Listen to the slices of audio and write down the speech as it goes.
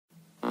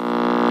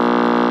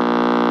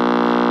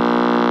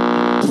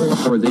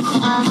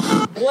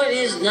What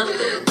is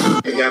nothing?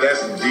 Yeah,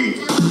 that's deep.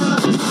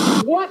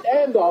 What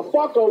in the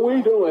fuck are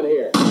we doing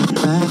here?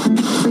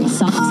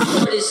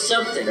 What is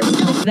something?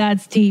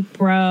 That's deep,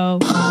 bro.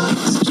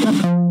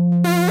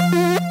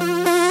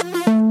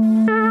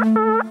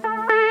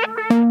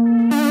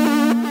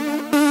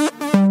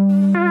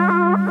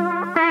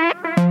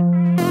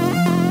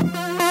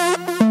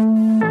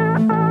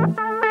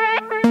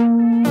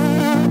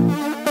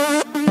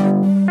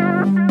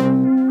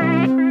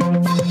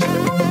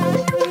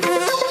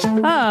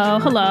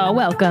 Hello,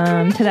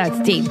 welcome to That's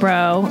Deep,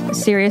 Bro.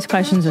 Serious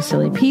questions with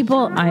silly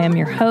people. I am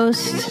your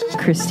host,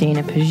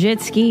 Christina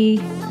Pajitsky.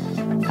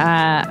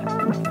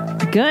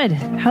 Good.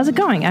 How's it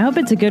going? I hope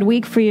it's a good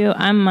week for you.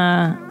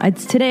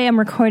 Today I'm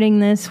recording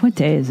this. What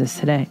day is this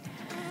today?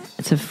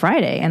 It's a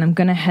Friday, and I'm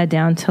going to head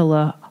down to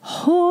La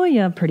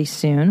Jolla pretty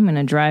soon. I'm going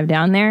to drive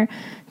down there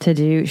to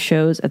do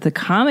shows at the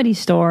Comedy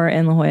Store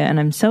in La Jolla, and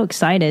I'm so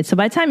excited. So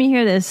by the time you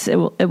hear this, it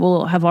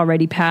will have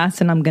already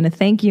passed, and I'm going to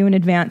thank you in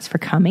advance for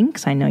coming,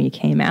 because I know you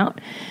came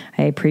out.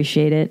 I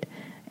appreciate it.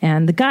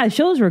 And the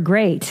shows were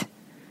great.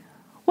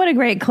 What a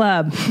great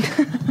club.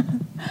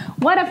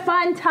 What a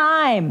fun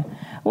time.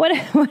 What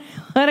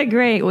a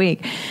great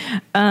week.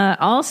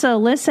 Also,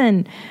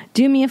 listen,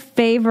 do me a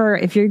favor.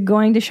 If you're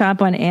going to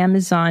shop on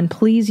Amazon,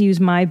 please use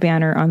my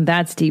banner on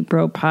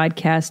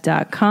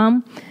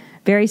that'sdeepbropodcast.com.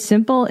 Very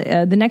simple.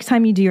 The next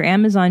time you do your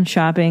Amazon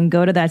shopping,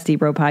 go to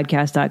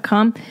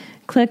that'sdeepbropodcast.com.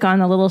 Click on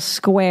the little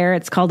square.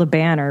 It's called a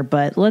banner,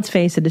 but let's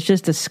face it, it's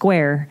just a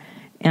square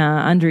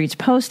under each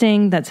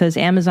posting that says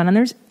Amazon. And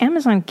there's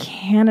Amazon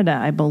Canada,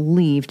 I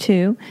believe,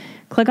 too.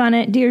 Click on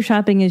it, do your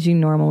shopping as you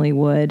normally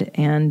would,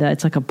 and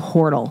it's like a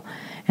portal.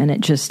 And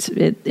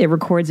it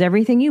records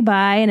everything you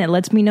buy, and it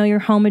lets me know your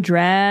home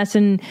address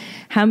and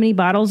how many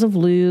bottles of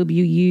lube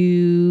you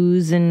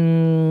use.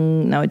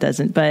 And no, it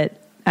doesn't, but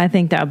I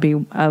think that would be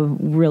a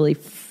really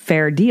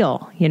fair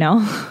deal, you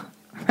know?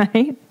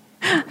 Right?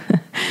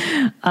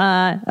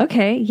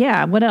 Okay,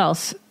 yeah, what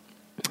else?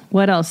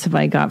 What else have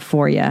I got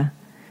for you?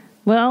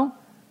 Well,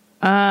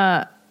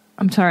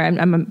 I'm sorry,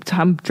 I'm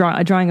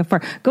drawing a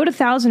far. Go to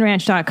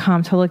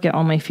thousandranch.com to look at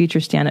all my future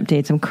stand-up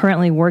dates. I'm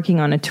currently working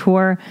on a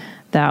tour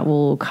that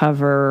will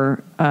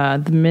cover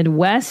the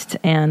Midwest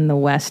and the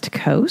West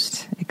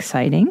Coast.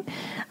 Exciting.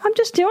 I'm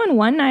just doing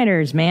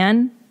one-nighters,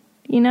 man.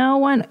 You know,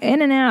 one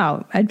in and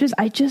out.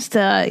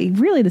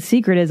 Really the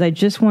secret is I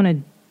just want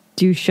to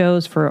do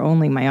shows for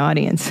only my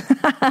audience.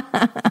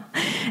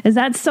 Is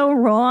that so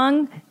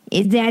wrong?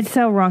 Is that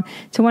so wrong?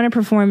 To want to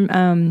perform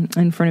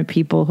in front of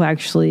people who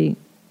actually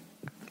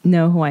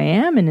know who I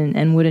am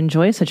and would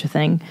enjoy such a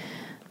thing.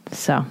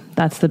 So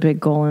that's the big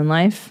goal in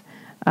life.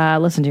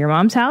 Listen to your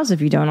mom's house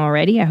if you don't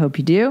already. I hope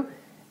you do.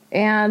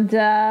 And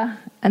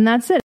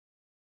that's it.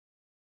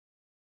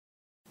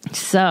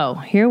 So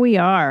here we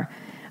are.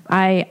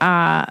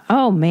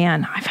 Oh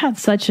man, I've had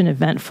such an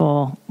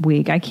eventful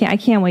week. I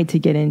can't wait to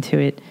get into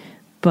it.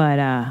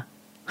 But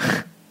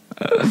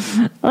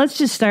let's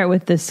just start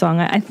with this song.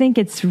 I think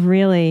it's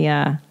really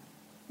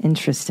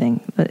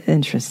interesting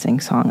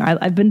song.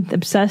 I've been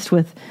obsessed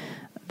with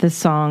this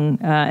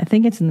song. I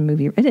think it's in the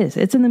movie.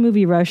 It's in the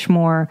movie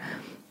Rushmore.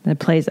 That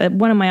plays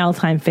one of my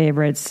all-time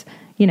favorites.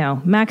 You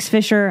know, Max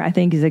Fisher. I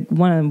think is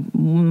one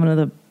of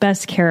the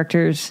best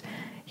characters.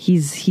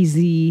 He's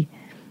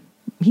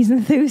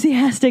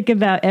enthusiastic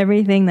about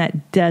everything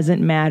that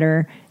doesn't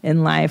matter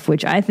in life,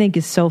 which I think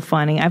is so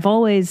funny. I've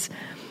always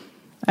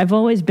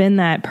been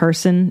that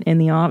person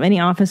in any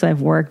office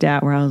I've worked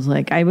at where I was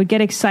like, I would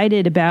get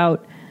excited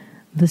about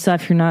the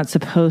stuff you're not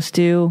supposed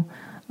to.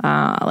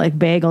 Like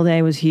Bagel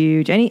Day was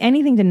huge.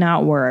 Anything to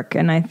not work,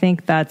 and I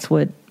think that's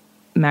what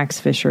Max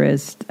Fisher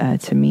is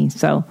to me.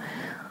 So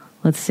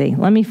let's see.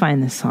 Let me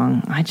find this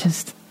song. What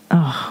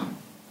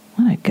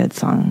a good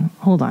song.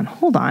 Hold on.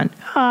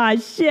 Ah,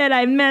 shit,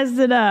 I messed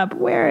it up.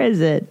 Where is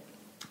it?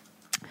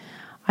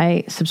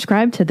 I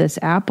subscribe to this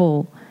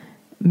Apple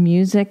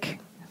Music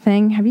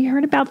thing. Have you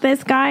heard about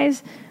this,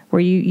 guys? Where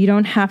you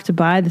don't have to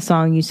buy the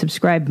song. You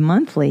subscribe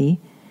monthly,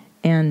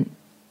 and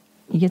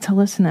you get to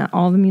listen to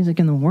all the music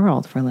in the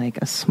world for like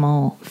a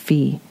small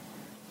fee.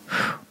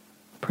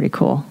 Pretty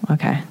cool.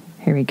 Okay,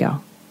 here we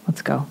go.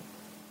 Let's go.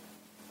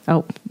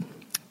 Oh,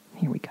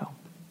 here we go.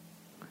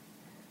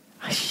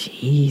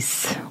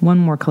 Jeez. One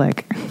more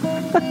click.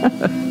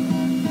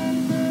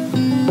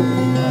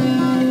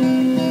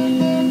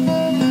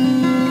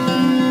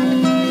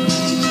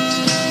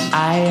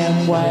 I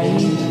am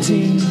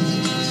waiting.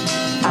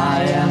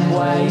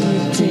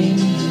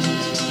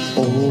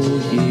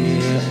 Oh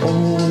yeah,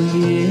 oh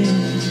yeah.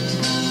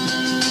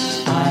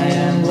 I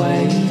am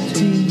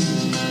waiting.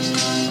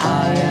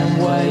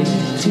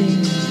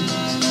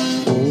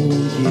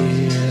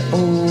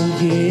 Oh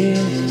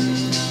yeah.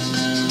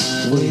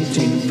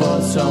 Waiting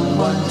for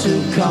someone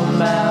to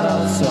come out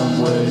of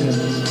somewhere.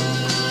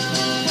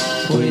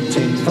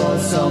 Waiting for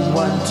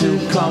someone to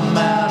come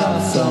out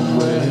of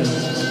somewhere.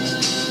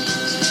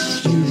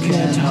 You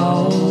can't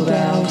hold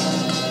out.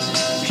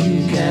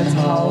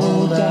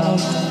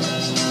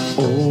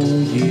 Oh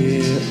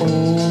yeah.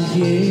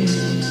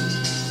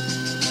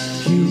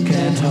 You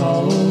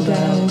hold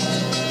out.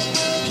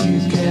 You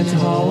can't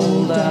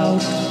hold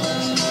out.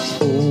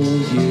 Oh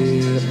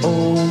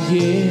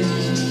yeah.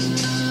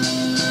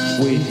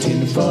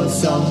 Waiting for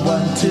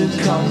someone to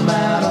come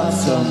out of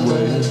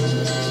somewhere.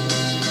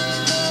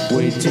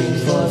 Waiting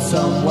for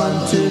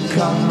someone to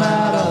come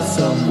out of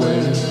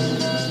somewhere.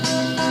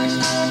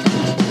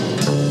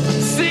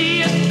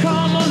 See it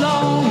come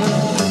along.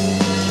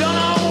 Don't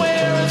know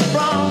where it's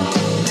from.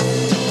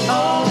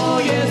 Oh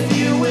yes,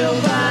 you will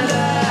find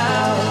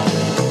out.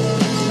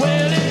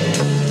 Well, it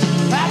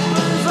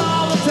happens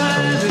all the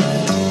time.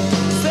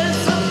 It's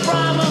some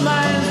from a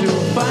mind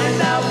you'll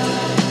find out.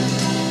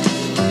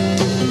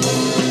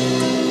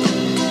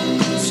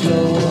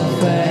 Slow or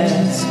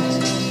fast.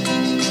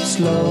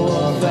 Slow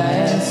or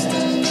fast.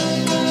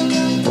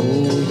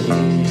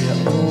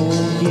 Oh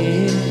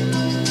yeah.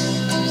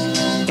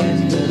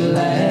 End at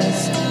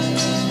last.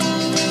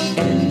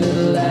 End at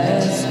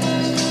last.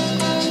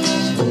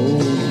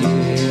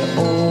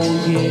 Oh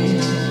yeah.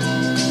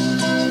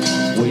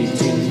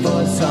 Waiting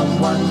for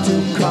someone to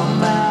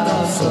come out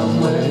of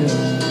somewhere.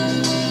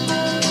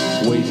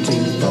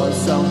 Waiting for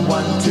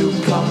someone to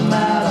come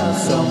out of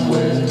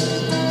somewhere.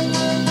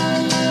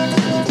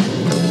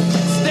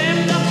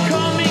 Stand up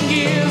coming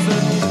years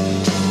and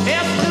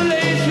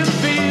escalation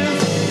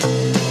fears.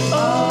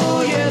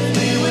 Oh yes,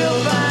 we will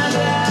find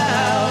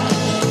out.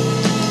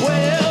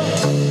 Well,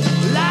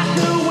 like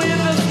a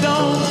winter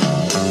storm,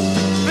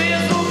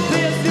 fears will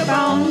pierce your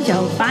bones.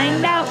 You'll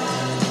find out.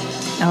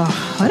 Oh,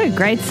 what a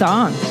great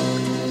song.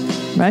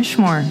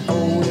 Rushmore.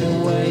 Oh,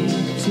 we're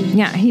waiting.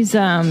 Yeah, he's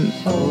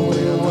Oh,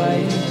 we're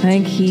waiting. I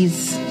think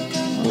he's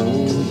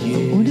Oh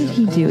yeah. what did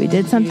he do? He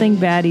did something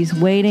bad. He's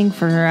waiting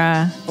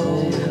for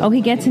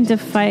he gets into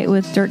fight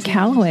with Dirk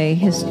Calloway,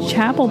 his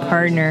chapel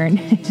partner, and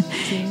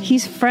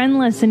he's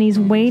friendless and he's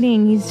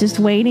waiting. He's just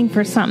waiting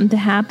for something to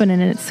happen,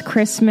 and it's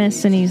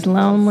Christmas and he's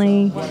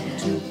lonely.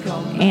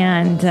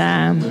 And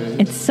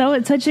it's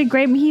such a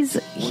great.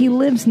 He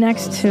lives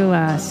next to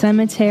a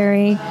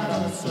cemetery.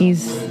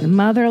 He's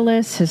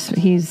motherless.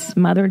 His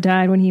mother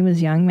died when he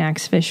was young,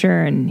 Max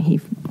Fisher, and he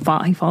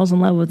falls in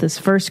love with his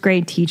first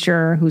grade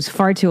teacher who's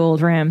far too old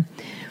for him.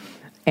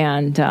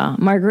 And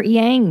Margaret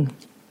Yang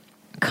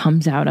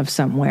comes out of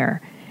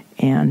somewhere,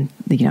 and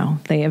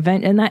they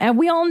event, and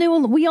we all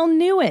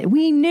knew it.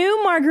 We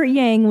knew Margaret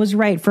Yang was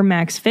right for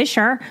Max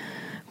Fisher,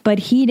 but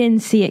he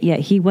didn't see it yet.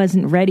 He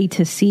wasn't ready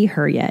to see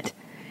her yet.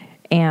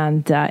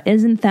 And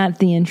isn't that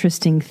the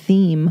interesting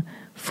theme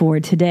for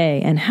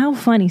today? And how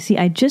funny. See,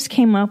 I just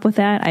came up with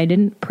that. I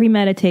didn't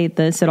premeditate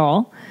this at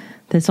all.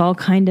 This all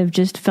kind of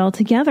just fell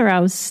together. I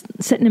was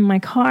sitting in my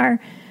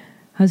car.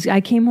 I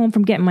came home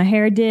from getting my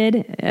hair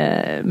did.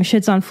 My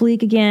shit's on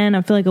fleek again.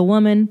 I feel like a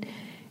woman.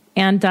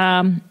 And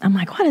I'm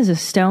like, what is a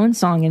Stone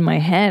song in my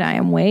head? I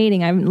am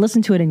waiting. I haven't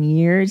listened to it in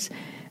years.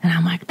 And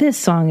I'm like, this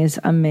song is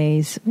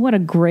amazing. What a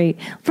great...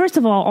 First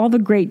of all the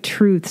great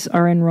truths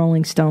are in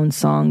Rolling Stones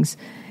songs.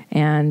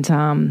 And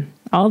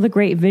all the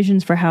great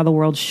visions for how the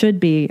world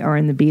should be are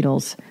in the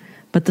Beatles.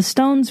 But the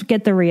Stones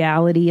get the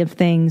reality of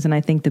things, and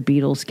I think the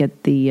Beatles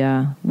get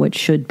the what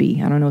should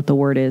be. I don't know what the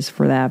word is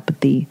for that,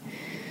 but the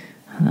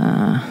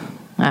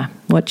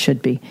what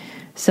should be.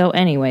 So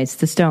anyways,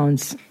 the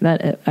Stones,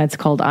 that's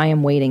called I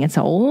Am Waiting. That's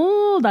an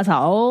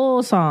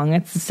old song.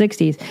 It's the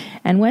 60s.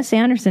 And Wes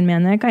Anderson,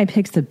 man, that guy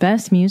picks the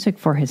best music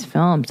for his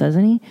films,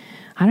 doesn't he?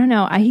 I don't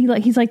know.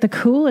 He's like the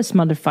coolest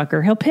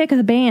motherfucker. He'll pick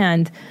the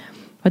band,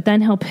 but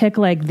then he'll pick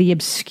like the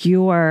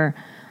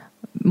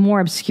more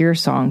obscure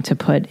song to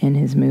put in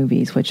his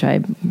movies, which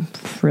I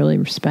really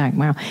respect.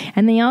 Wow.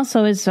 And he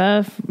also is,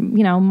 Mark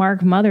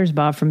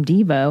Mothersbaugh from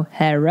Devo,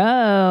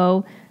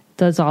 Hello,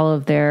 does all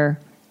of their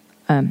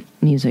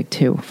music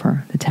too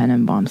for the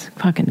Tenenbaums.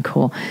 Fucking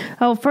cool.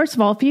 Oh, first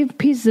of all, a few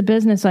pieces of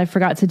business I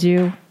forgot to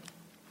do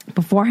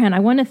beforehand. I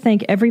want to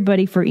thank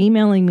everybody for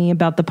emailing me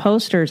about the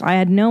posters. I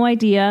had no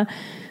idea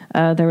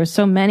there were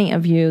so many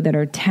of you that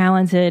are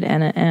talented,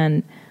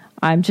 and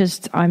I'm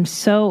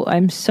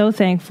so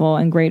thankful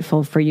and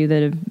grateful for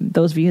you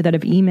those of you that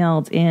have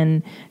emailed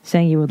in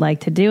saying you would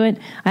like to do it.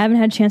 I haven't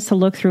had a chance to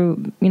look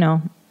through,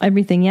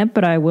 everything yet,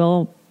 but I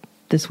will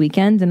this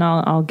weekend, and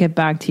I'll get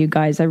back to you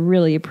guys. I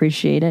really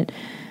appreciate it.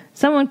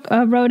 Someone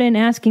wrote in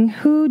asking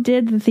who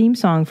did the theme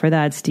song for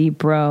that, Steve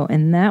Bro,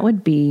 and that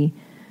would be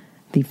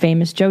the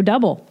famous Joe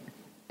Double.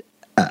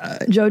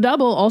 Joe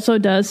Double also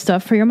does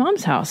stuff for Your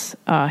Mom's House.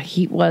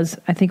 He was,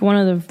 I think, one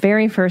of the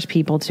very first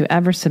people to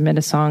ever submit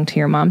a song to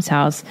Your Mom's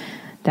House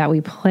that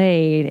we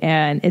played.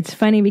 And it's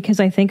funny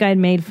because I think I'd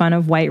made fun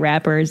of white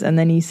rappers, and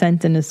then he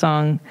sent in a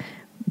song,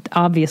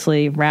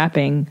 obviously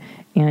rapping,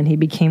 and he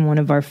became one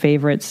of our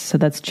favorites. So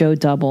that's Joe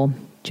Double.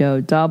 Joe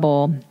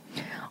Double.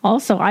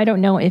 Also, I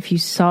don't know if you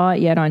saw it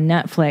yet on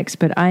Netflix,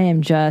 but I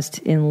am just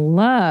in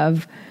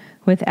love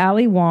with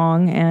Ali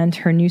Wong and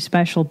her new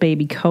special,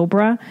 Baby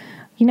Cobra.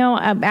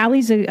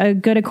 Allie's a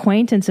good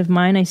acquaintance of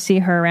mine. I see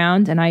her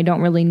around, and I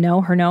don't really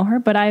know her,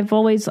 but I've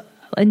always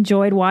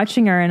enjoyed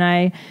watching her, and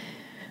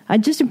I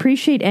just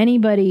appreciate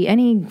anybody,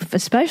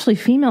 especially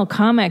female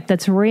comic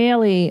that's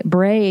really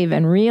brave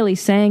and really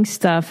saying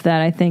stuff that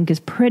I think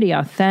is pretty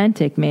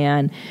authentic,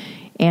 man.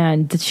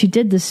 And she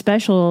did this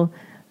special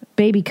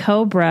baby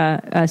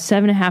cobra,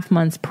 7.5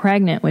 months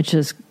pregnant, which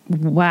is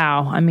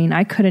wow. I mean,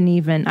 I couldn't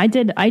even. I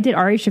did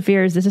Ari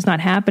Shafir's "This Is Not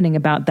Happening"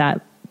 about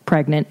that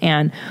pregnant,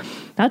 and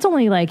that's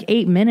only like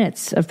 8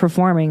 minutes of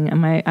performing.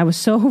 And I was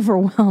so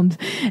overwhelmed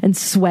and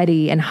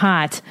sweaty and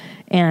hot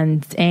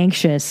and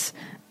anxious.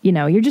 You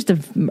know, you're just a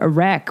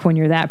wreck when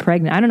you're that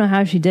pregnant. I don't know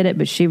how she did it,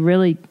 but she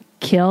really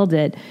killed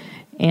it.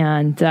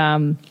 And,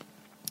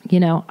 you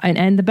know,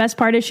 and the best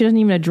part is she doesn't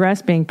even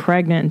address being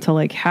pregnant until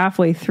like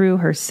halfway through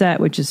her set,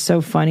 which is so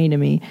funny to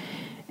me.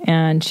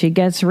 And she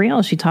gets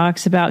real. She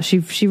talks about,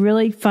 she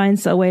really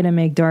finds a way to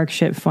make dark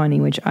shit funny,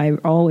 which I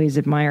always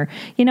admire.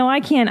 You know, I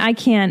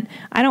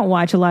don't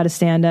watch a lot of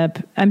stand up.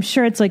 I'm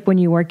sure it's like when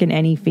you work in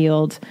any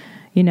field,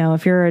 you know,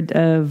 if you're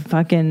a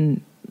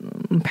fucking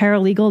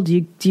paralegal,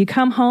 do you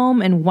come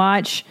home and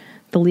watch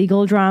the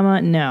legal drama?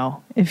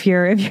 No. If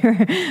you're a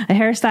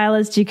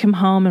hairstylist, do you come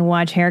home and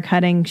watch hair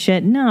cutting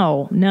shit?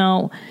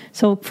 No.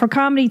 So for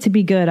comedy to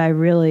be good,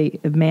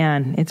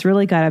 it's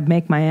really got to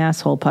make my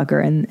asshole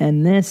pucker.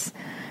 And this,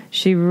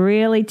 she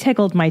really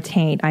tickled my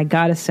taint. I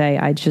gotta say,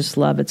 I just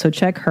love it. So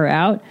check her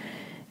out.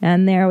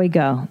 And there we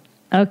go.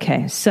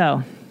 Okay,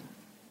 so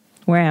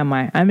where am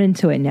I? I'm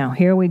into it now.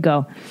 Here we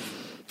go.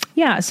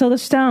 Yeah, so the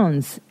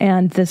Stones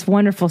and this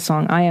wonderful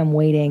song, I Am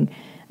Waiting.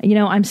 You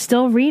know, I'm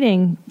still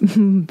reading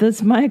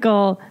this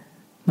Michael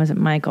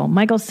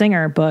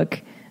Singer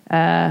book.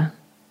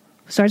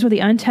 Starts with The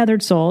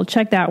Untethered Soul.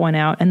 Check that one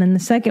out. And then the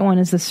second one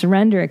is The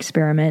Surrender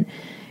Experiment.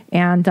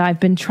 And I've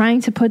been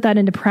trying to put that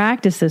into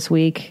practice this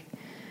week.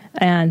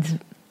 And,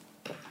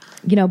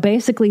 you know,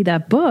 basically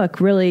that book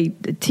really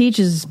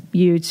teaches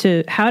you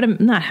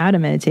not how to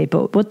meditate,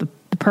 but what the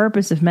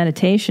purpose of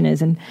meditation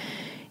is. And,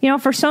 you know,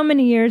 for so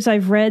many years,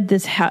 I've read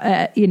this,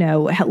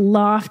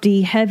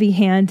 lofty,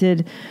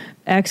 heavy-handed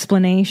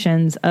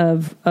explanations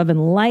of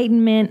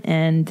enlightenment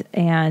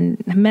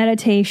and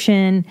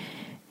meditation.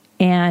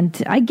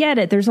 And I get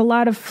it. There's a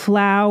lot of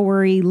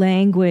flowery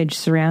language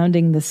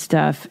surrounding this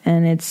stuff.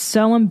 And it's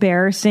so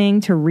embarrassing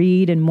to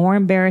read and more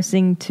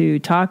embarrassing to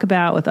talk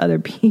about with other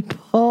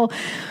people.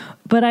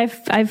 But I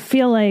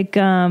feel like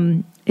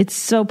it's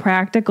so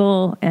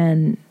practical.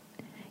 And,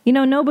 you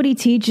know, nobody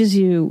teaches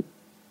you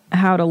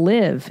how to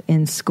live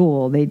in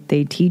school. They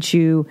teach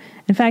you,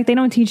 in fact, they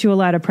don't teach you a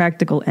lot of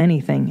practical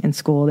anything in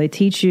school. They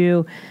teach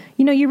you,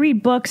 you know, you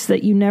read books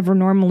that you never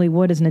normally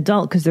would as an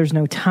adult because there's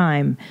no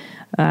time.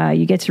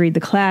 You get to read the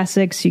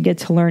classics. You get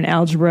to learn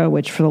algebra,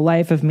 which for the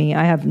life of me,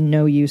 I have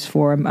no use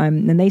for.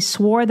 And they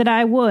swore that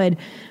I would.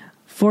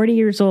 40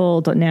 years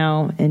old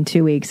now in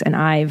 2 weeks, and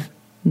I've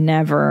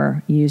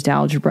never used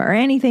algebra or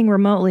anything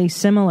remotely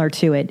similar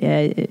to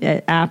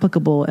it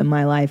applicable in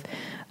my life.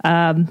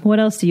 What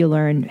else do you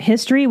learn?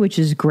 History, which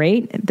is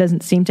great. It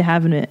doesn't seem to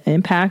have an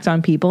impact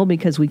on people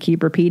because we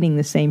keep repeating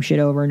the same shit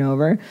over and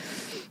over.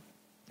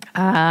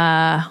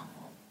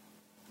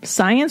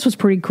 Science was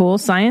pretty cool.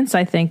 Science,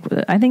 I think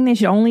they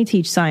should only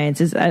teach science.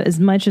 As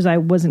much as I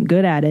wasn't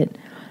good at it,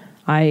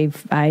 I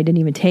didn't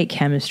even take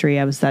chemistry.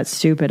 I was that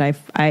stupid.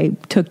 I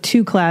took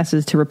 2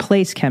 classes to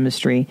replace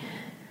chemistry.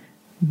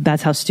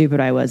 That's how stupid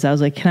I was. I was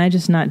like, can I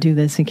just not do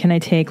this? And can I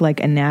take like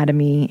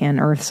anatomy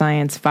and earth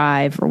science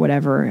 5 or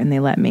whatever? And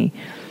they let me.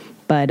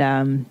 But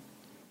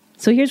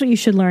so here's what you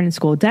should learn in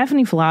school.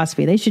 Definitely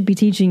philosophy. They should be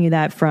teaching you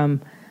that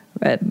from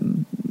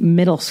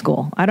middle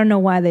school. I don't know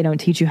why they don't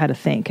teach you how to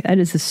think. That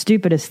is the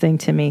stupidest thing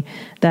to me,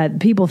 that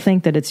people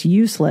think that it's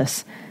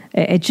useless.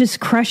 It just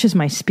crushes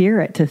my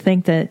spirit to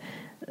think that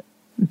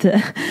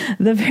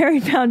the very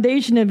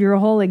foundation of your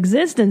whole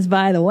existence,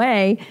 by the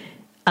way,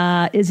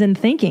 is in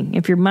thinking.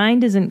 If your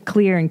mind isn't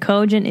clear and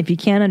cogent, if you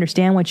can't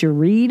understand what you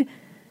read,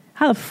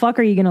 how the fuck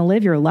are you going to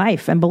live your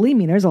life? And believe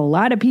me, there's a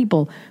lot of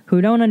people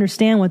who don't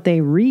understand what they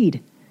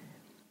read.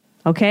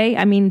 Okay?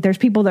 I mean, there's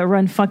people that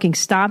run fucking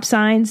stop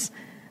signs.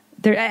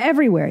 They're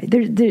everywhere.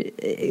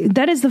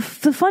 That is the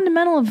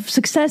fundamental of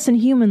success in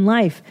human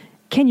life.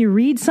 Can you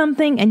read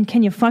something and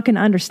can you fucking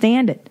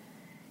understand it?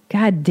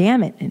 God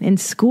damn it. In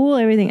school,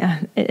 everything,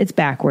 it's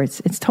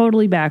backwards. It's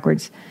totally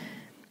backwards.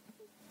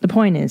 The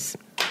point is,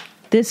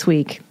 this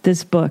week,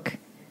 this book,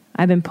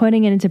 I've been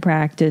putting it into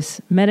practice.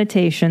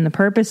 Meditation, the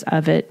purpose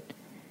of it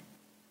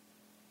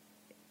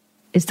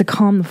is to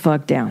calm the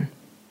fuck down.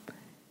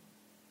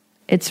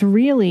 It's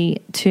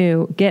really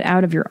to get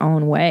out of your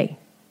own way.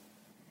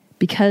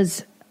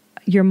 Because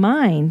your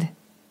mind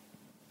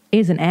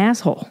is an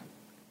asshole.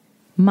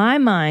 My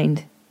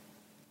mind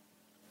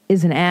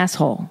is an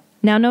asshole.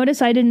 Now,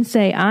 notice I didn't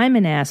say I'm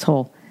an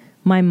asshole.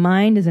 My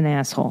mind is an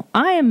asshole.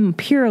 I am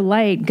pure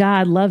light,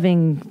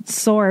 God-loving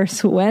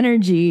source,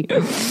 energy,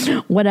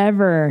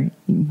 whatever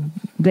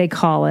they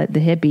call it, the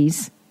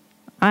hippies.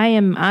 I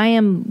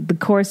am the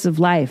course of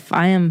life.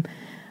 I am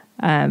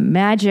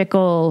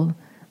magical.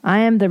 I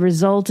am the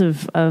result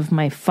of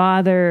my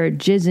father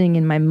jizzing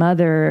in my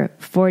mother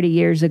 40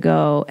 years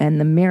ago and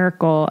the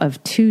miracle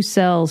of 2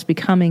 cells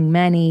becoming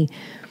many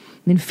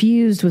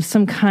infused with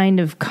some kind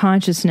of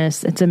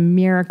consciousness. It's a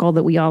miracle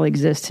that we all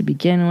exist to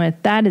begin with.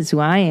 That is who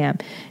I am.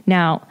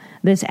 Now,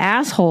 this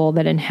asshole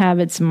that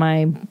inhabits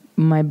my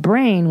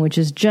brain, which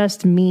is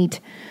just meat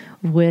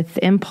with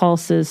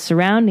impulses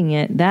surrounding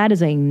it, that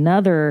is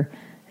another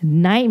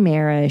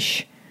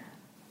nightmarish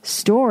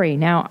story.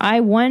 Now, I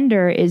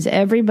wonder, is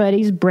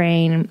everybody's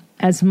brain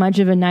as much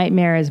of a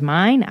nightmare as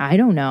mine? I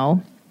don't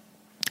know.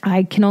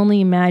 I can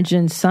only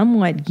imagine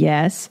somewhat,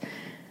 yes,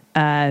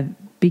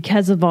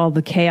 because of all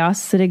the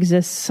chaos that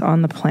exists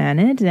on the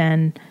planet,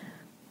 and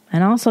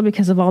also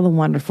because of all the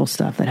wonderful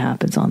stuff that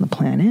happens on the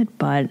planet.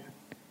 But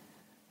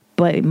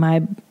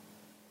my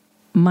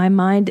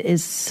mind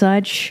is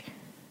such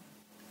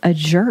a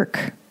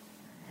jerk.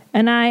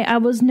 And I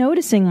was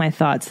noticing my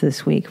thoughts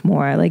this week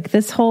more. Like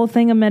this whole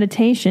thing of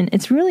meditation,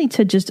 it's really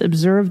to just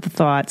observe the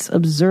thoughts,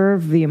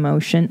 observe the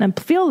emotion, and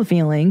feel the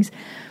feelings,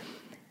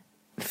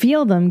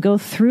 feel them, go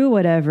through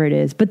whatever it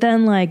is. But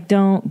then like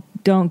don't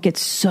get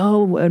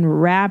so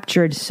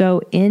enraptured,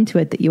 so into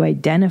it that you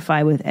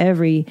identify with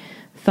every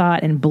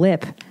thought and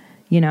blip,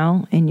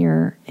 in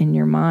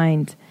your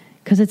mind.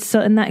 Because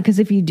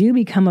if you do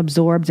become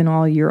absorbed in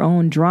all your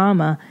own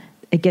drama,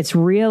 it gets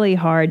really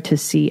hard to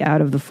see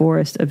out of the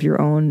forest of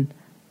your own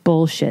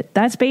bullshit.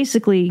 That's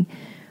basically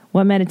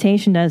what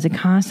meditation does.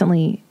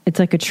 It's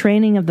like a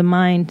training of the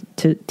mind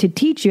to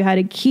teach you how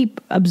to keep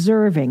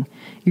observing.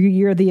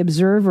 You're the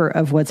observer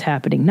of what's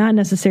happening, not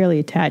necessarily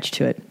attached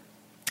to it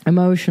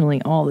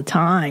emotionally all the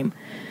time,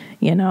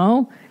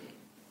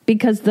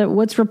 because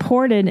what's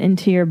reported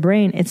into your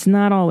brain, it's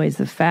not always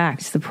the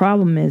facts. The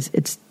problem is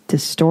it's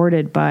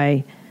distorted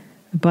by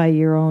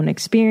your own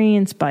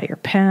experience, by your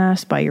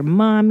past, by your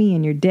mommy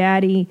and your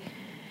daddy,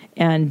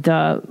 and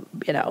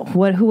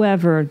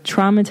whoever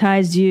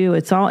traumatized you.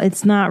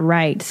 It's not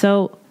right.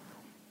 So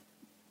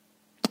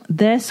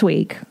this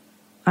week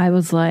I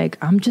was like,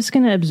 I'm just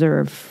going to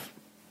observe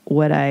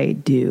what I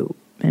do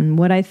and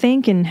what I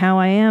think and how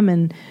I am.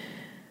 And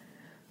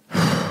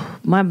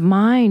my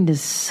mind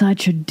is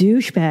such a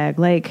douchebag.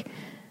 Like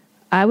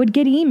I would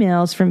get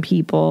emails from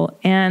people,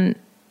 and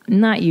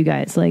not you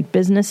guys, like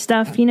business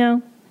stuff,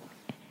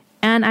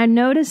 And I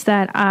noticed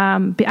that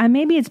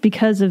maybe it's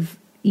because of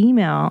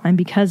email and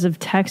because of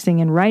texting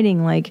and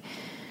writing, like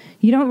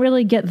you don't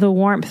really get the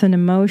warmth and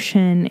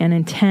emotion and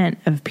intent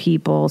of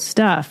people's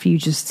stuff. You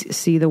just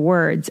see the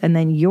words, and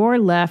then you're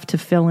left to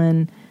fill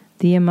in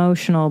the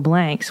emotional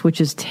blanks,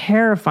 which is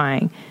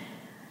terrifying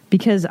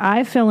because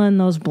I fill in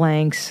those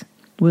blanks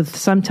with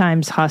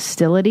sometimes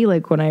hostility.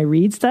 Like when I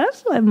read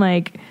stuff, I'm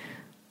like,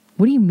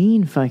 what do you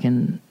mean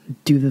fucking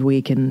do the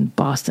week in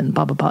Boston,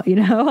 blah, blah, blah,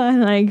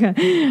 I'm like,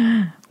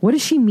 what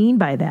does she mean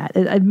by that?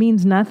 It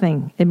means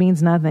nothing. It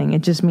means nothing.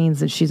 It just means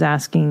that she's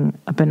asking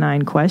a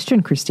benign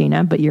question,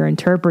 Christina, but you're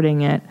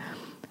interpreting it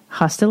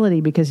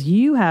hostility because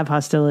you have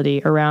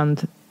hostility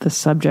around the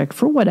subject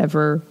for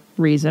whatever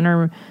reason,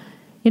 or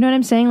you know what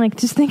I'm saying? Like,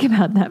 just think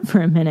about that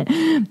for a minute,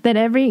 that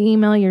every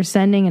email you're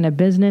sending in a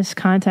business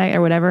contact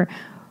or whatever,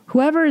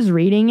 whoever is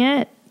reading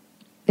it,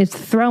 it's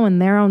throwing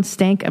their own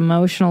stank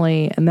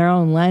emotionally and their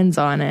own lens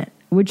on it,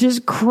 which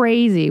is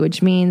crazy,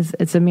 which means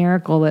it's a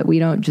miracle that we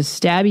don't just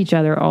stab each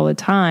other all the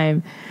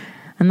time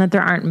and that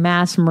there aren't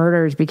mass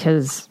murders,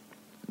 because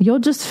you'll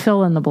just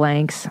fill in the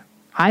blanks.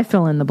 I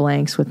fill in the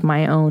blanks with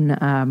my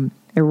own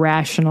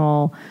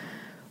irrational,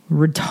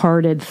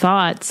 retarded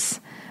thoughts.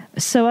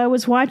 So I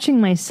was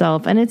watching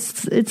myself, and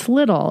it's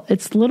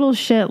little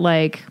shit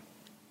like,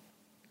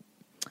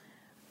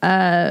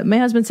 my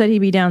husband said he'd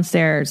be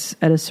downstairs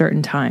at a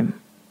certain time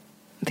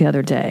the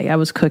other day. I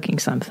was cooking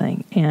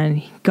something,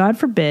 and God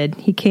forbid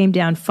he came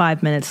down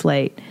 5 minutes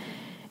late.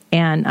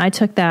 And I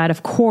took that,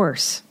 of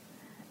course,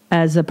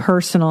 as a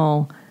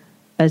personal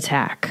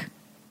attack.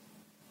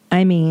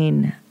 I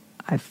mean,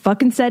 I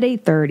fucking said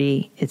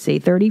 8:30. It's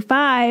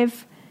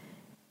 8:35.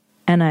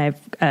 And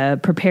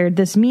I've prepared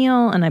this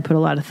meal, and I put a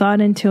lot of thought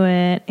into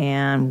it.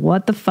 And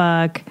what the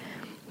fuck?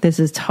 This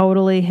is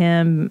totally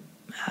him.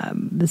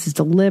 This is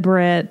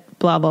deliberate,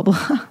 blah, blah,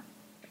 blah.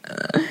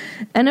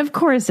 And of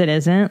course it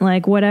isn't.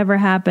 Like, whatever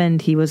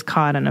happened, he was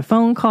caught on a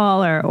phone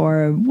call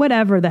or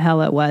whatever the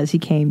hell it was. He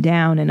came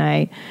down, and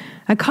I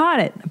caught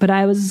it. But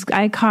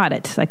I caught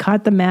it. I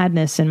caught the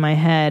madness in my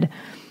head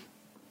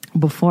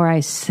before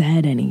I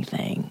said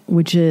anything,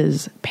 which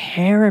is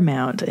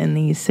paramount in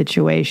these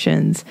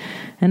situations.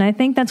 And I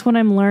think that's what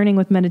I'm learning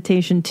with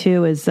meditation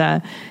too, is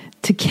to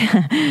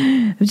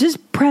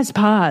just press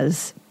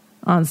pause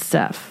on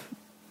stuff.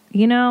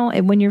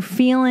 When you're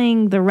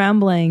feeling the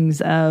rumblings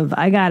of,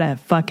 I gotta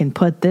fucking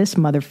put this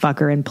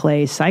motherfucker in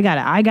place. I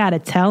gotta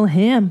tell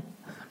him.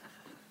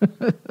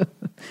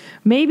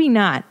 Maybe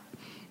not.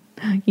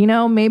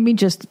 Maybe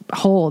just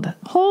hold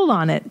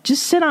on it.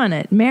 Just sit on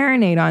it,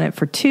 marinate on it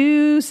for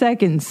 2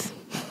 seconds.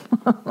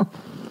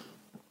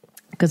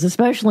 Because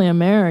especially in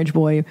marriage,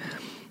 boy,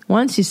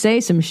 once you say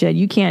some shit,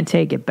 you can't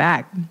take it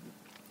back.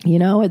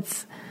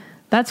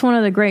 That's one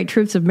of the great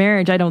truths of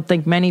marriage. I don't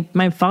think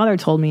my father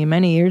told me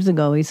many years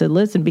ago, he said,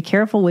 listen, be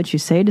careful what you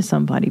say to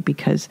somebody,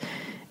 because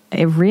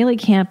it really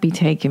can't be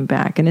taken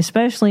back. And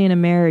especially in a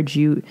marriage,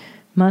 you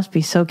must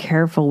be so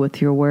careful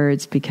with your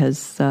words,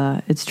 because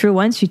it's true.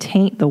 Once you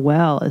taint the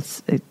well,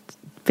 it's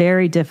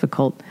very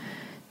difficult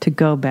to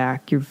go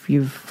back.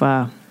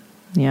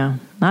 Yeah,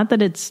 not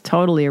that it's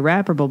totally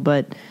irreparable,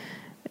 but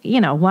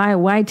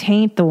why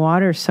taint the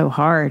water so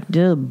hard?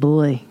 Oh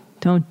boy,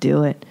 don't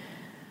do it.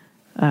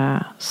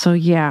 So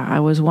yeah, I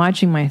was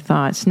watching my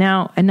thoughts.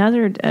 Now,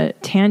 another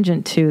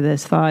tangent to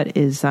this thought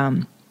is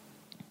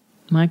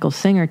Michael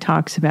Singer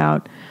talks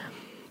about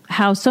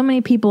how so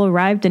many people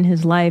arrived in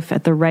his life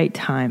at the right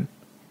time.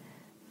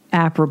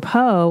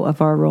 Apropos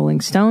of our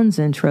Rolling Stones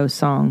intro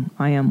song,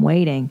 I Am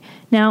Waiting.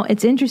 Now,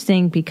 it's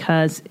interesting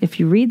because if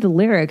you read the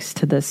lyrics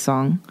to this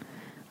song,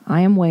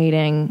 I am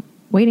waiting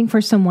for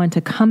someone to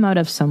come out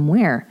of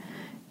somewhere.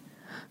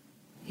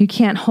 You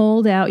can't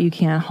hold out,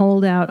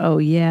 oh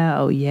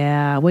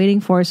yeah,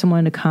 waiting for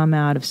someone to come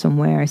out of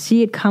somewhere.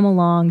 See it come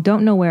along,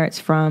 don't know where it's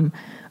from.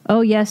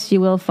 Oh yes,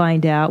 you will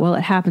find out. Well,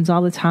 it happens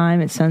all the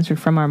time. It's censored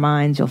from our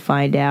minds. You'll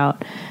find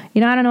out. I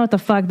don't know what the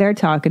fuck they're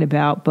talking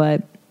about,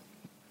 but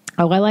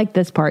I like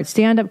this part.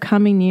 Stand up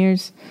coming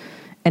years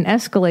and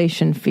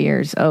escalation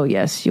fears. Oh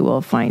yes, you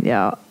will find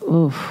out.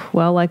 Oof.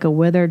 Well, like a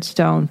withered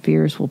stone,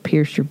 fears will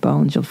pierce your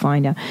bones. You'll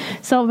find out.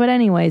 So, but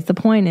anyways, the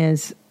point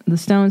is, the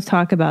Stones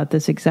talk about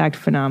this exact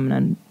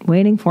phenomenon,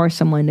 waiting for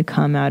someone to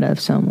come out of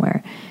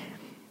somewhere.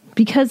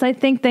 Because I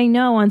think they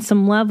know on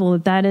some level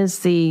that is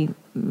the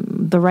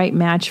right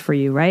match for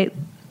you, right?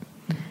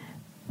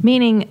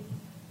 Meaning,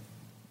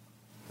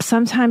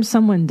 sometimes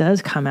someone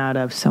does come out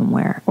of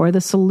somewhere, or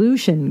the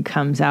solution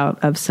comes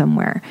out of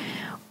somewhere,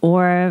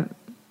 or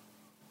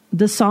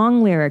the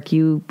song lyric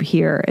you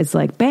hear is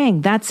like,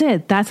 bang, that's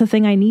it. That's the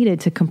thing I needed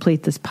to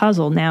complete this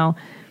puzzle. Now,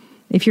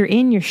 if you're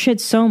in your shit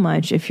so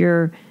much, if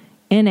you're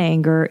in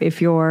anger,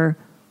 if you're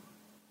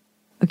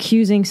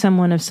accusing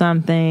someone of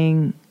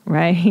something,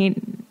 right?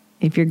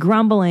 If you're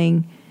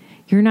grumbling,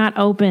 you're not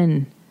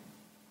open.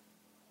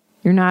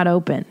 You're not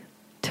open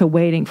to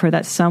waiting for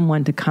that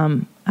someone to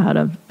come out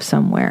of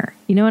somewhere.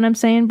 You know what I'm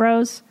saying,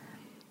 bros?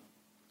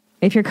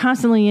 If you're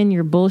constantly in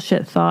your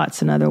bullshit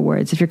thoughts, in other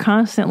words, if you're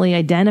constantly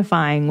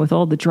identifying with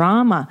all the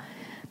drama,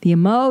 the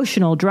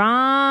emotional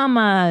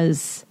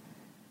dramas,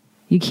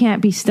 you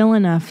can't be still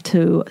enough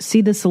to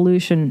see the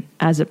solution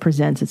as it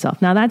presents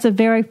itself. Now, that's a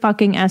very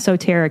fucking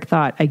esoteric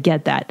thought. I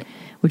get that,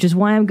 which is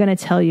why I'm going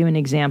to tell you an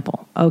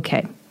example.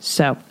 Okay,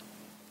 so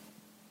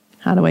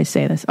how do I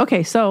say this?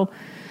 Okay, so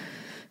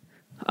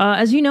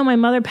as you know, my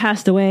mother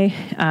passed away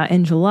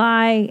in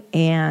July,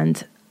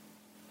 and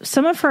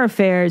some of her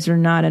affairs are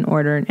not in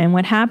order. And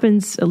what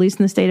happens, at least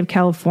in the state of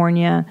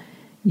California,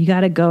 you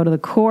got to go to the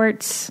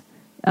courts.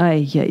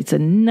 Yeah, it's a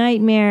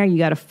nightmare. You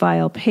got to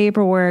file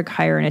paperwork,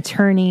 hire an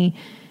attorney,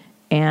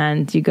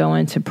 and you go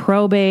into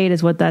probate,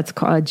 is what that's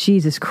called.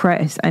 Jesus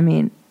Christ! I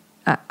mean,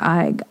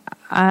 I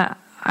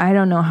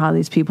don't know how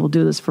these people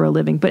do this for a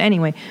living, but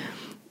anyway,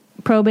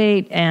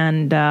 probate,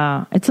 and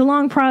it's a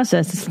long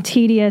process. It's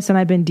tedious, and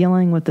I've been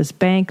dealing with this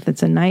bank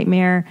that's a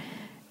nightmare,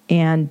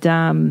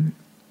 and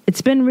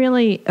it's been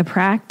really a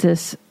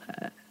practice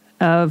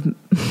of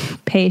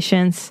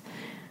patience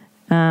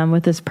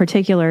with this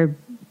particular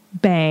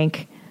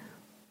bank.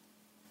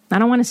 I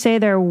don't want to say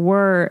their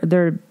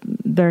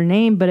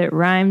name, but it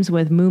rhymes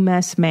with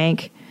Mumes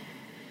Mank.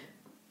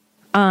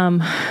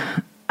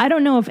 I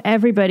don't know if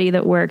everybody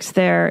that works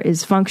there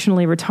is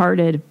functionally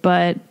retarded,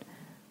 but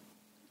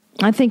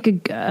I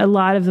think a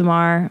lot of them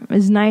are.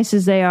 As nice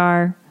as they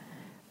are,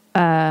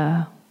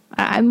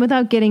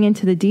 without getting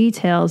into the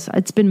details,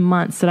 it's been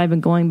months that I've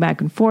been going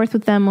back and forth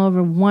with them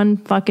over one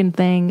fucking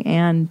thing,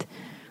 and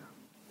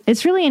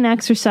it's really an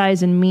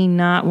exercise in me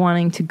not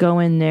wanting to go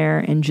in there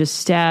and just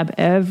stab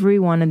every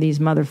one of these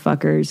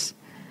motherfuckers.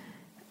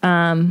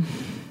 So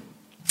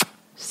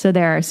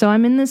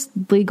I'm in this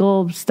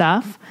legal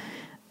stuff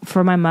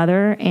for my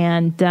mother,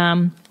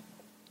 and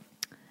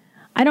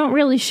I don't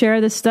really share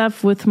this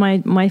stuff with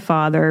my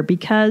father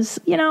because,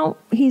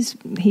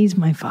 he's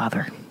my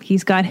father.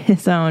 He's got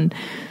his own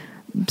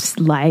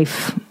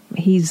life.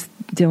 He's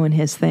doing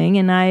his thing,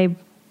 and I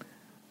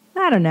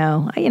don't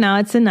know.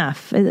 It's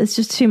enough. It's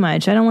just too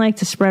much. I don't like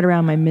to spread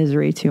around my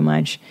misery too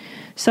much.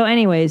 So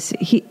anyways,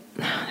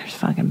 there's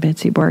fucking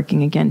Bitsy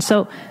barking again.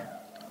 So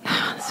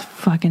this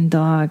fucking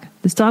dog.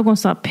 This dog won't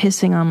stop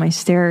pissing on my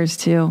stairs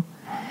too.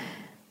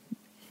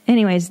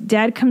 Anyways,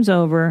 Dad comes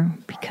over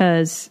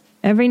because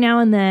every now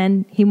and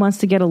then he wants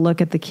to get a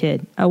look at the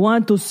kid. I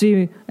want to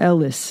see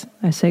Ellis.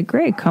 I say,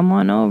 great, come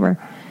on over.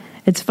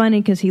 It's funny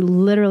because he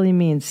literally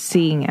means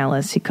seeing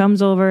Ellis. He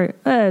comes over,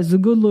 it's a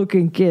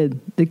good-looking kid.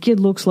 The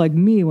kid looks like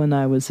me when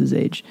I was his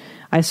age.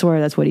 I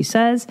swear that's what he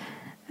says.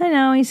 I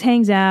know, he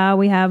hangs out.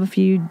 We have a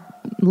few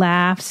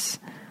laughs,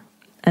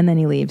 and then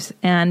he leaves.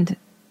 And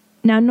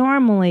now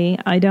normally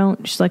I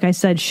don't, like I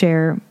said,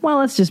 share. Well,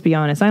 let's just be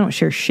honest. I don't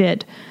share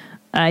shit.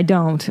 I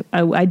don't.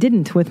 I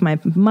didn't with my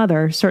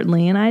mother,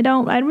 certainly, and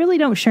I really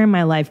don't share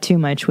my life too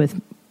much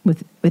with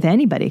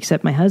anybody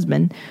except my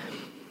husband.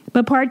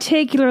 But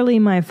particularly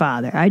my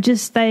father. I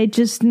just,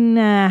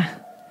 nah.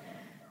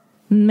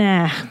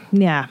 not,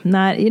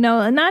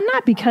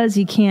 not because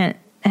he can't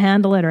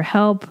handle it or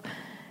help.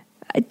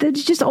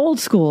 It's just old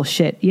school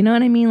shit. You know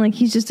what I mean? Like,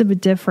 he's just of a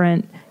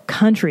different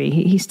country.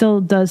 He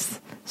still does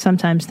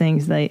sometimes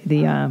things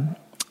the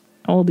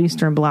old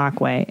Eastern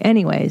Bloc way.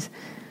 Anyways,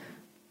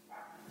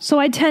 so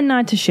I tend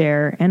not to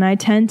share, and I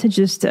tend to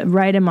just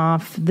write him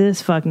off.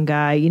 This fucking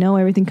guy,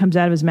 everything comes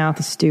out of his mouth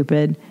is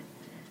stupid.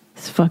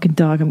 This fucking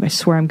dog, I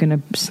swear I'm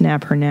going to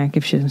snap her neck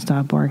if she doesn't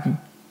stop barking.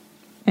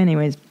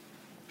 Anyways,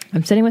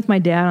 I'm sitting with my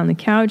dad on the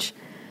couch,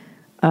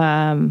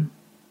 and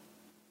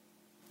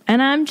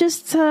I'm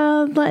just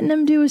letting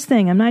him do his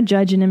thing. I'm not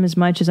judging him as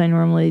much as I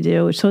normally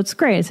do, so it's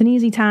great. It's an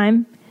easy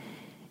time.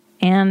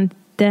 And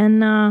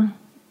then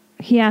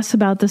he asks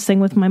about this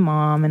thing with my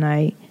mom, and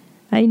I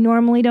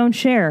normally don't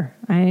share.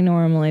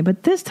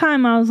 But this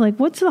time I was like,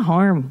 what's the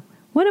harm?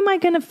 What am I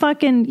going to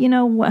fucking,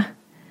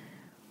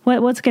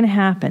 what's going to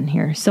happen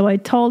here? So I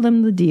told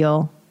him the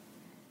deal,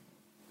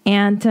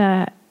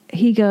 and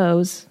he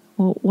goes,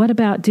 well, what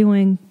about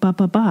doing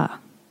ba-ba-ba?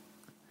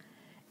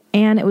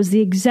 And it was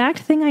the exact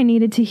thing I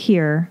needed to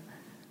hear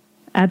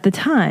at the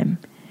time.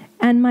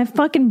 And my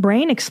fucking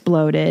brain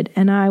exploded,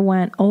 and I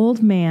went,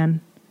 old man,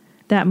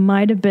 that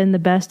might have been the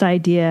best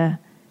idea,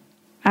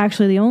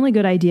 actually the only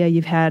good idea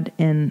you've had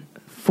in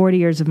 40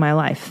 years of my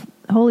life.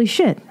 Holy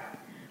shit.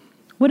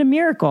 What a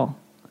miracle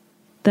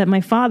that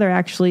my father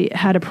actually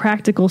had a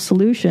practical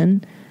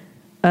solution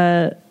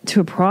to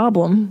a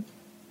problem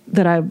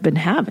that I've been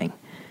having.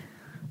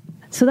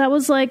 So that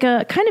was like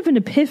a kind of an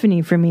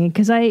epiphany for me,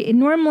 because I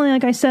normally,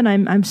 like I said,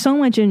 I'm so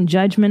much in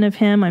judgment of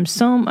him. I'm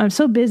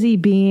so busy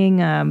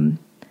being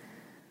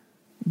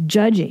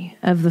judgy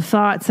of the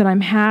thoughts that I'm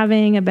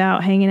having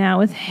about hanging out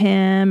with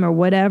him or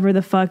whatever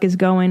the fuck is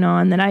going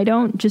on, that I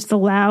don't just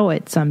allow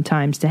it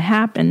sometimes to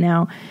happen.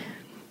 Now,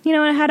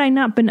 had I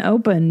not been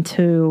open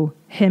to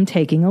him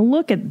taking a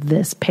look at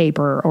this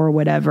paper or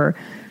whatever,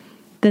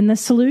 then the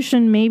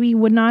solution maybe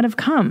would not have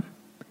come.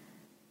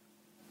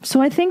 So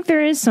I think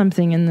there is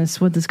something in this,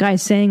 what this guy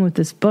is saying with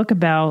this book,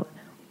 about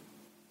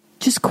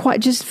just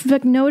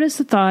notice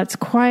the thoughts,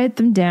 quiet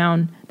them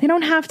down. They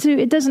don't have to,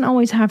 it doesn't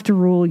always have to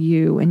rule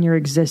you and your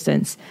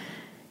existence.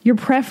 Your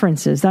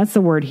preferences, that's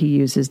the word he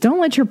uses. Don't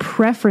let your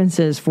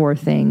preferences for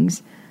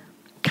things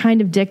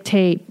kind of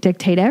dictate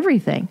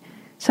everything.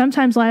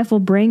 Sometimes life will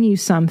bring you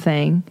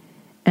something,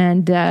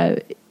 and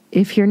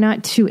if you're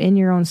not too in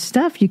your own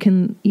stuff, you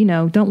can,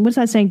 what's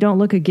that saying? Don't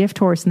look a gift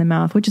horse in the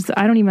mouth, which is,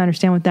 I don't even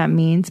understand what that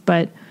means,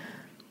 but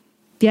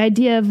the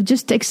idea of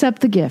just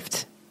accept the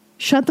gift.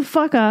 Shut the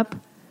fuck up,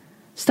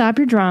 stop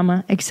your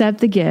drama, accept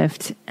the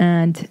gift,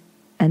 and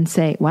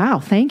say, wow,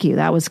 thank you.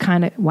 That was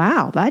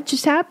wow, that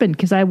just happened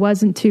because I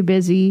wasn't too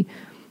busy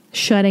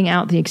shutting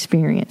out the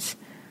experience.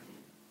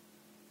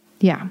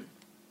 Yeah.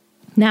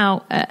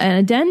 Now, an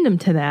addendum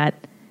to that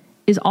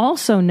is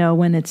also know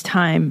when it's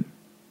time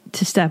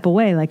to step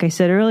away. Like I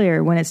said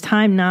earlier, when it's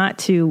time not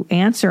to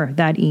answer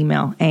that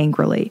email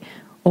angrily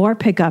or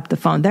pick up the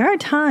phone. There are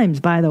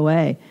times, by the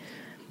way,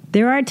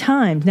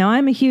 now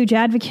I'm a huge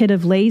advocate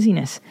of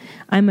laziness.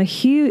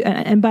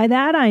 And by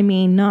that I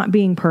mean not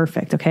being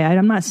perfect, okay?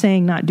 I'm not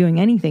saying not doing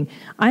anything.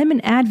 I'm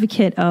an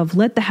advocate of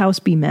let the house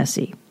be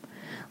messy.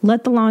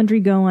 Let the laundry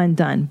go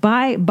undone.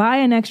 Buy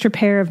an extra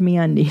pair of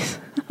MeUndies.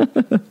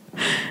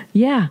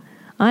 Yeah.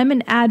 I'm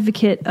an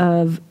advocate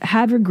of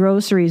have your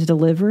groceries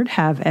delivered,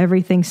 have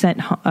everything sent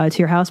to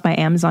your house by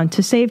Amazon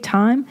to save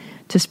time,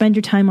 to spend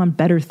your time on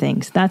better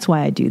things. That's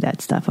why I do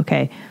that stuff,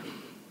 okay?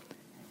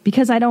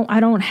 Because I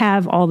don't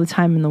have all the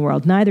time in the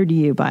world. Neither do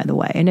you, by the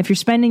way. And if you're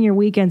spending your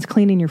weekends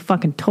cleaning your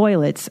fucking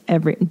toilets,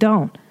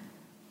 don't.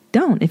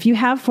 If you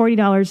have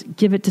 $40,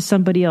 give it to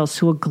somebody else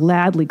who will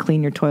gladly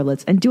clean your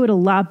toilets and do it a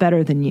lot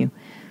better than you.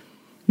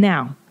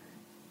 Now,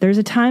 there's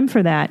a time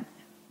for that.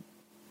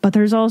 But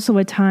there's also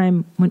a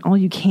time when all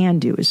you can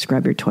do is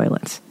scrub your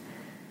toilets.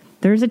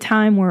 There's a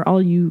time where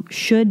all you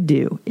should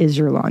do is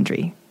your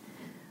laundry.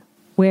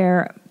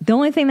 Where the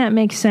only thing that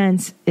makes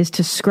sense is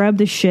to scrub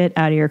the shit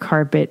out of your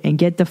carpet and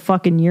get the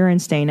fucking urine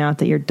stain out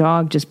that your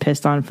dog just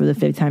pissed on for the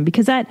 5th time.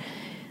 Because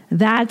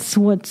that's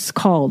what's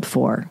called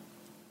for.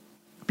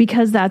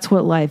 Because that's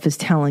what life is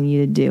telling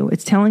you to do.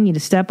 It's telling you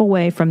to step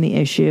away from the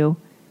issue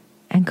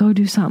and go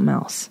do something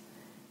else.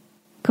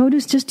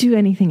 Just do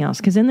anything else.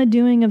 Because in the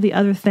doing of the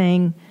other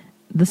thing,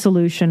 the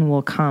solution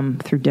will come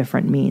through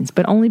different means.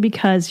 But only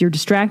because you're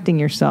distracting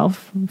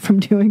yourself from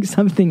doing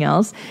something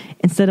else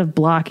instead of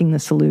blocking the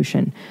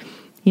solution.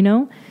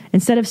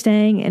 Instead of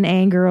staying in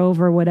anger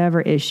over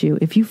whatever issue,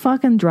 if you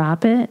fucking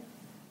drop it.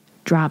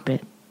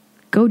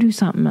 Go do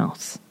something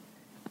else.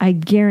 I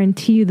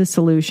guarantee you the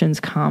solutions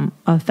come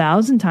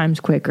 1,000 times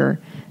quicker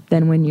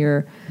than when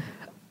you're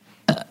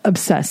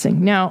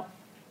obsessing. Now,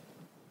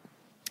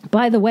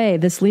 by the way,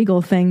 this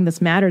legal thing, this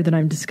matter that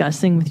I'm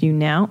discussing with you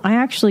now, I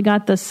actually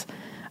got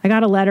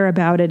a letter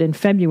about it in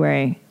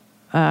February.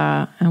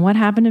 And what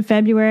happened in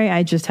February?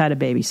 I just had a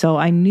baby. So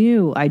I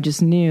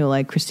just knew,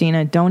 like,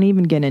 Christina, don't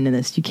even get into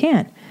this. You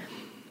can't.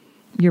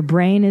 Your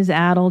brain is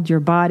addled. Your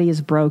body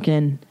is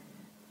broken.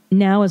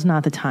 Now is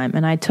not the time.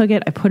 And I took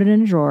it, I put it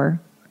in a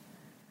drawer.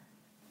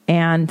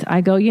 And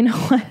I go, you know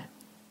what?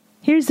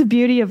 Here's the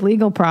beauty of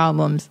legal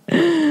problems.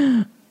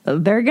 They're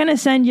going to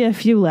send you a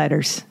few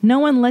letters. No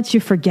one lets you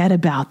forget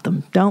about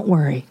them. Don't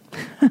worry.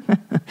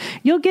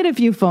 You'll get a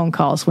few phone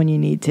calls when you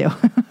need to.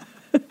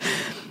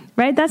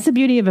 Right? That's the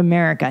beauty of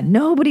America.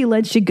 Nobody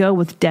lets you go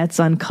with debts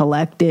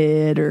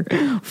uncollected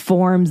or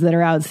forms that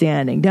are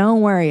outstanding.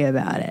 Don't worry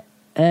about it.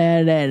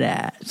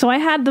 So I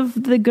had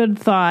the good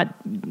thought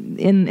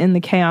in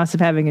the chaos of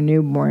having a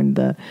newborn,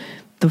 the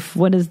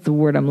what is the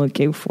word I'm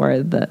looking for?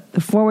 The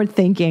forward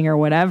thinking or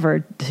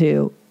whatever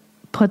to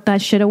put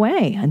that shit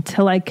away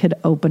until I could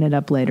open it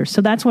up later.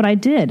 So that's what I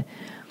did.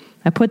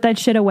 I put that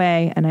shit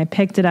away and I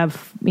picked it up,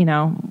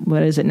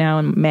 what is it now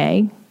in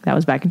May? That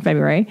was back in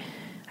February.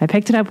 I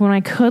picked it up when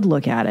I could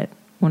look at it,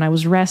 when I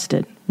was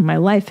rested. My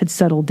life had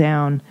settled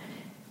down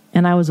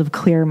and I was of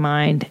clear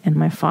mind and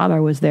my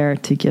father was there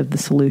to give the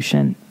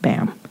solution.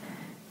 Bam.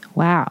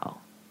 Wow.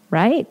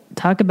 Right?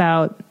 Talk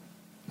about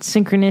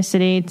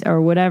synchronicity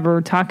or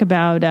whatever. Talk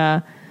about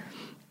the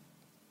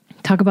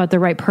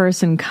right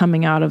person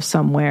coming out of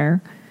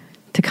somewhere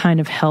to kind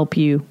of help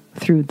you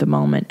through the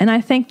moment. And I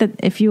think that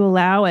if you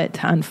allow it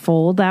to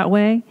unfold that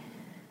way,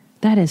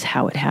 that is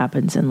how it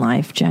happens in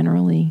life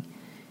generally.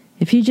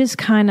 If you just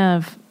kind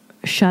of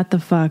shut the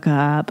fuck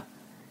up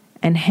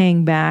and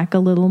hang back a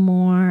little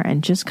more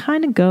and just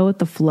kind of go with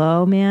the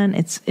flow, man,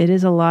 it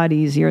is a lot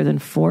easier than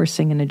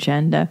forcing an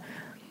agenda.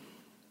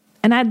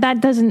 And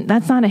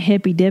that's not a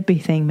hippy dippy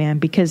thing, man,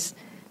 because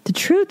the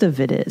truth of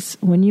it is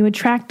when you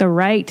attract the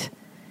right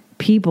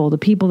people, the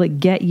people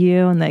that get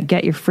you and that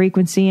get your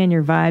frequency and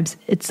your vibes,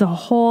 it's a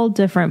whole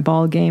different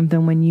ball game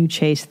than when you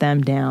chase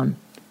them down.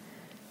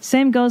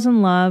 Same goes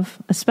in love,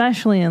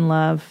 especially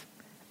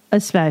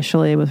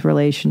with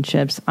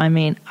relationships. I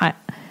mean,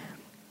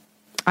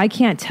 I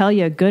can't tell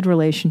you a good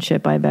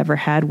relationship I've ever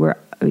had where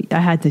I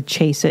had to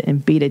chase it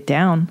and beat it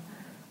down.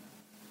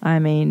 I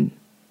mean,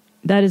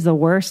 that is the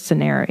worst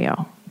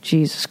scenario.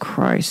 Jesus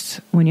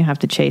Christ, when you have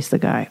to chase the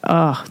guy.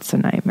 Oh, it's a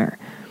nightmare.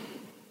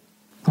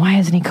 Why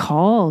hasn't he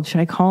called? Should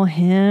I call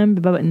him?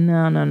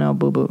 No,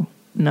 boo-boo.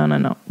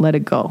 No. Let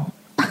it go.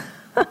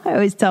 I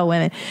always tell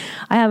women.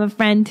 I have a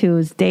friend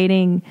who's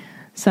dating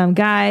some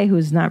guy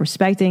who's not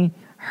respecting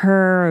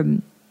her.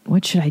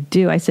 What should I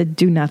do? I said,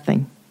 do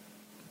nothing.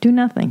 Do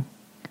nothing.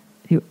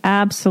 Do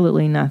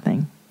absolutely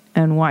nothing.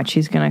 And watch,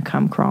 he's going to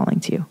come crawling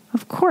to you.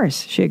 Of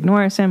course, she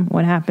ignores him.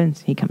 What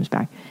happens? He comes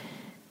back.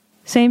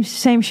 Same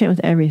shit with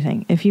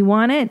everything. If you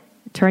want it,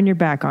 turn your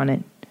back on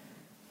it.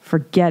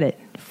 Forget it.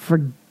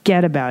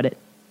 Forget about it.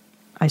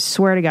 I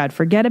swear to God,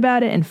 forget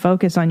about it and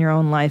focus on your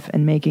own life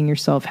and making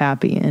yourself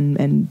happy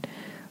and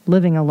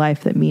living a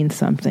life that means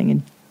something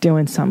and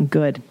doing something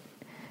good.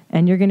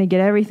 And you're going to get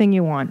everything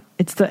you want.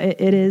 It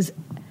is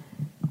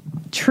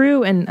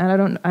true, and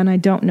I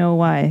don't know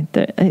why.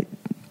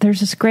 There's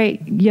this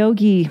great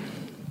yogi.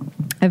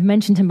 I've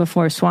mentioned him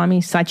before, Swami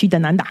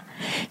Satchidananda.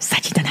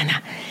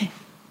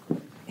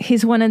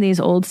 He's one of these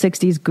old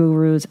 60s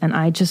gurus, and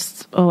I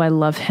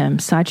love him.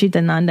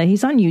 Satchidananda,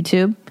 he's on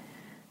YouTube,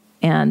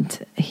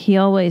 and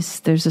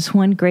there's this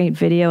one great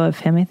video of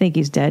him, I think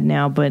he's dead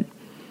now, but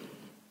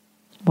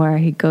where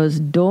he goes,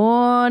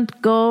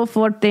 don't go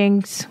for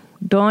things,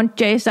 don't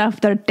chase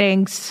after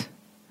things.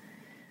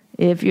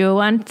 If you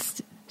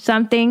want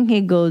something,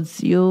 he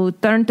goes, you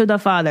turn to the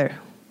Father.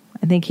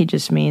 I think he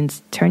just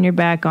means turn your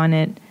back on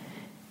it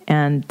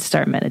and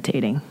start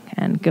meditating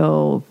and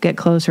go get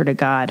closer to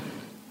God.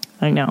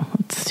 I know,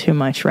 it's too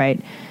much, right?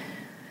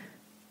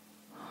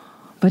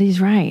 But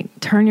he's right.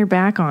 Turn your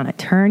back on it.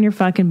 Turn your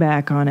fucking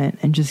back on it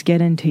and just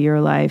get into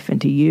your life,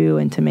 into you,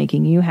 into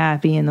making you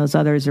happy and those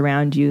others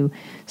around you,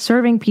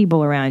 serving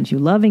people around you,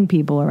 loving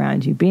people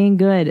around you, being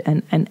good,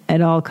 and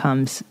it all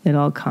comes. It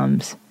all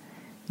comes.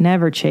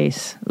 Never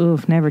chase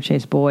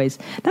boys.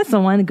 That's the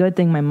one good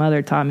thing my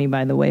mother taught me,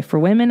 by the way. For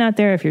women out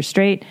there, if you're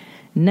straight,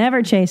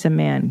 never chase a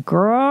man.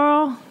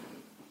 Girl,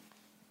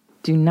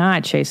 do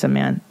not chase a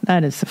man.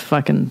 That is the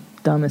fucking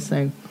dumbest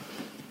thing.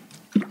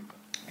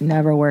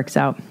 Never works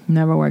out.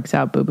 Never works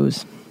out,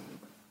 boo-boos.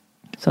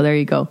 So there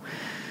you go.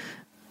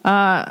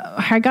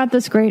 I got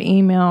this great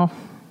email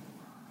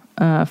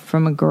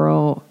from a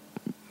girl.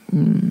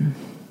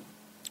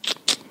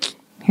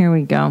 Here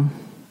we go.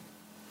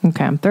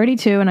 Okay, I'm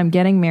 32 and I'm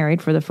getting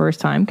married for the first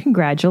time.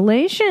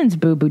 Congratulations,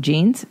 boo-boo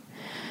jeans.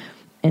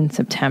 In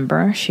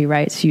September, she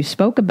writes, you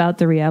spoke about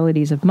the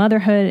realities of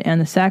motherhood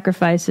and the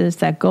sacrifices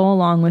that go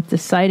along with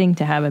deciding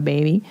to have a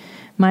baby.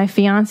 My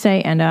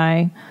fiance and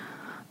I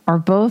are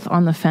both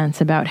on the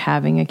fence about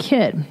having a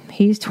kid.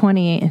 He's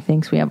 28 and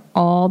thinks we have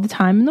all the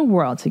time in the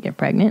world to get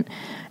pregnant.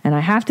 And I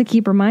have to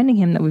keep reminding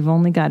him that we've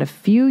only got a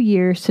few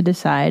years to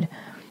decide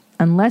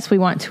unless we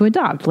want to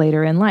adopt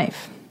later in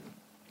life.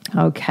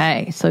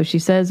 Okay, so she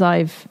says,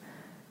 I've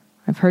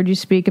heard you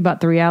speak about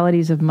the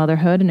realities of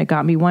motherhood, and it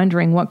got me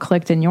wondering what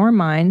clicked in your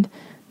mind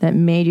that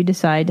made you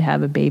decide to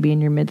have a baby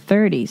in your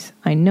mid-30s.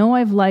 I know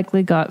I've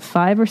likely got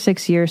 5 or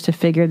 6 years to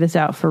figure this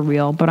out for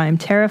real, but I'm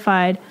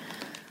terrified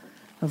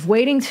of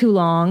waiting too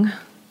long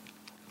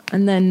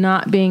and then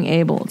not being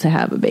able to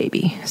have a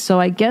baby. So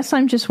I guess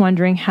I'm just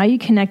wondering how you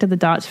connected the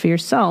dots for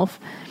yourself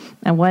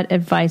and what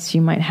advice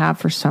you might have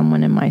for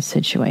someone in my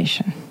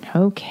situation.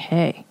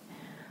 Okay,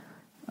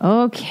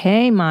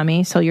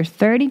 mommy. So you're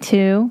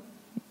 32,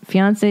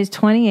 fiance's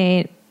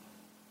 28,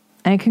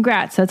 and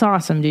congrats. That's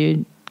awesome,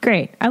 dude.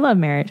 Great. I love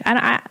marriage.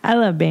 I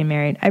love being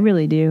married. I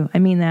really do. I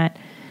mean that.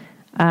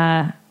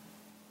 I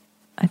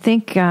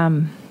think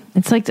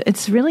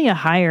it's really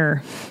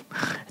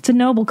it's a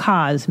noble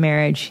cause,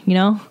 marriage, you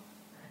know?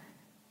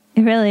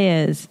 It really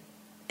is.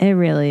 It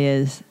really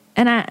is.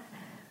 And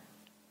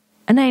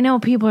I know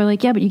people are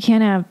like, yeah, but you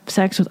can't have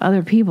sex with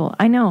other people.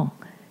 I know,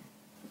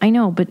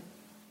 but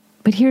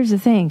here's the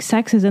thing.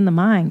 Sex is in the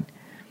mind.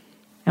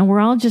 And we're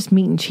all just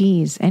meat and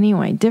cheese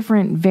anyway.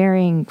 Different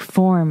varying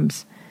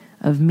forms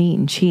of meat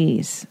and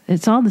cheese.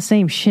 It's all the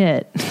same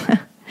shit.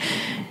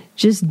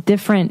 Just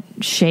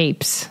different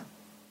shapes.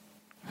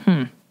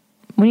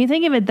 When you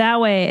think of it that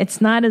way, it's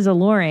not as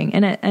alluring.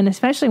 And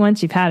especially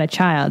once you've had a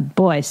child,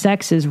 boy,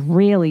 sex is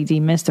really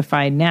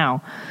demystified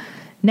now.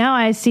 Now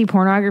I see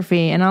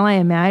pornography, and all I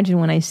imagine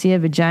when I see a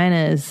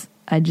vagina is,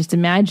 I just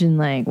imagine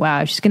like,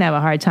 wow, she's going to have a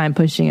hard time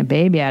pushing a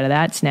baby out of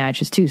that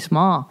snatch. It's too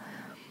small.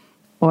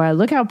 Or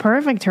look how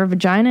perfect her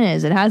vagina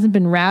is. It hasn't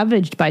been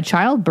ravaged by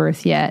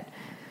childbirth yet.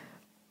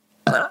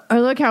 Or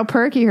look how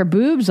perky her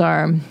boobs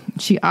are.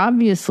 She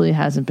obviously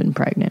hasn't been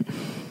pregnant.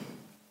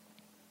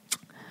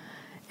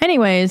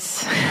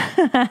 Anyways,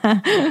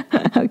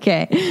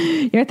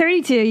 okay, you're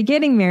 32, you're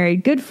getting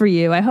married, good for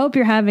you. I hope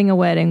you're having a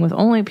wedding with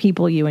only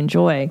people you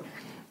enjoy.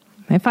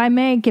 If I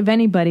may give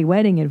anybody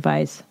wedding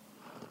advice,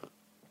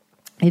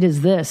 it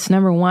is this.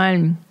 Number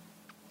one,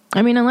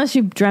 I mean, unless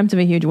you've dreamt of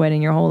a huge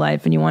wedding your whole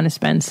life and you want to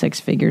spend six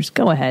figures,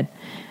 go ahead.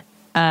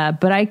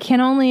 But I can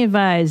only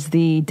advise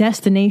the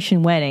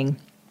destination wedding.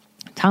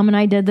 Tom and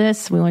I did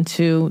this. We went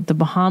to the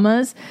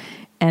Bahamas.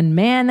 And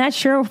man, that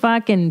sure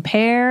fucking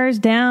pares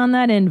down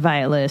that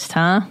invite list,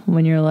 huh?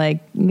 When you're like,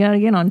 you gotta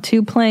get on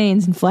 2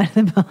 planes and fly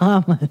to the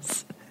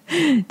Bahamas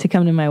to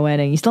come to my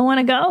wedding. You still want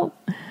to go?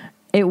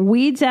 It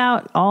weeds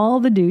out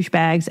all the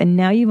douchebags, and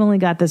now you've only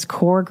got this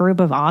core group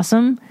of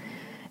awesome.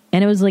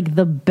 And it was like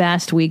the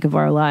best week of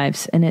our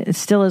lives. And it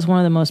still is one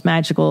of the most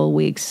magical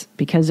weeks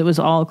because it was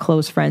all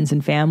close friends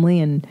and family,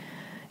 and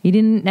I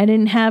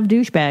didn't have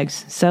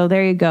douchebags. So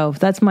there you go.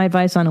 That's my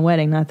advice on a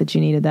wedding. Not that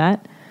you needed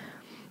that.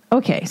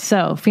 Okay,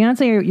 so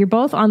fiance, you're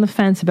both on the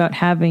fence about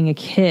having a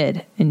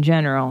kid in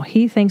general.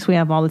 He thinks we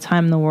have all the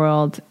time in the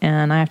world,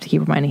 and I have to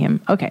keep reminding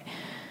him. Okay,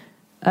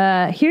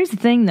 here's the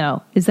thing,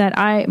 though, is that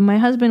my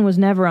husband was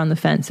never on the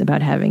fence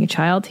about having a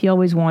child. He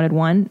always wanted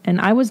one, and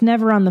I was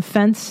never on the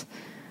fence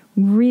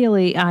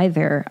really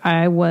either.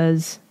 I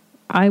was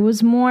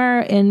more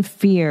in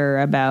fear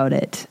about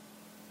it,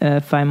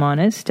 if I'm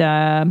honest.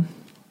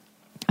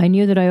 I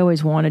knew that I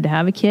always wanted to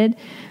have a kid.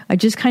 I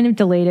just kind of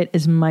delayed it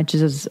as much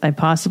as I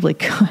possibly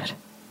could.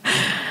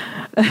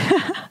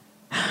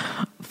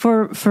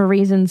 for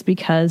reasons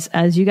because,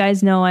 as you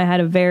guys know, I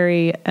had a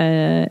very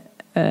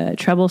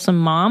troublesome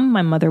mom.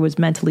 My mother was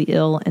mentally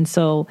ill, and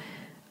so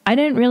I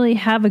didn't really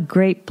have a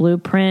great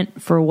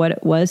blueprint for what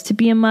it was to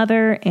be a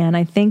mother, and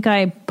I think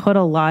I put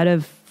a lot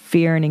of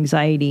fear and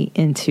anxiety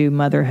into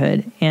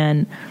motherhood.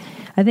 And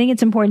I think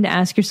it's important to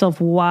ask yourself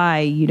why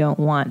you don't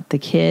want the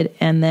kid,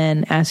 and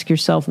then ask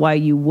yourself why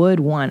you would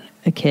want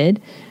a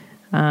kid.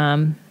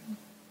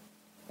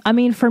 I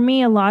mean, for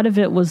me, a lot of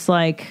it was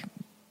like,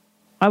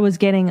 I was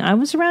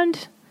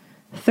around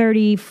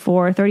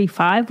 34,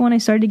 35 when I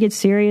started to get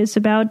serious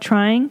about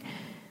trying.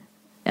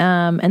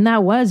 And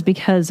that was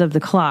because of the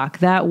clock.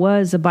 That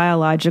was a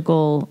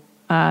biological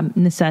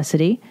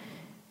necessity.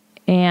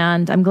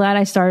 And I'm glad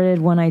I started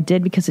when I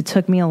did, because it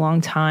took me a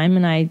long time,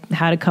 and I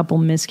had a couple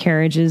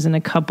miscarriages and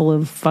a couple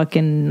of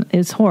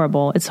it's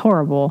horrible. It's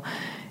horrible.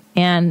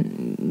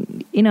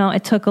 And, you know,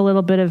 it took a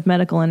little bit of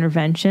medical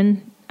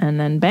intervention, and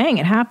then bang,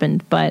 it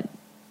happened. But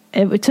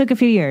it took a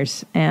few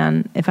years.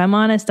 And if I'm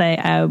honest,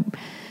 I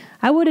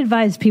would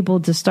advise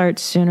people to start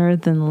sooner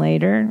than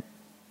later.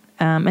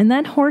 And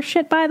that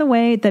horseshit, by the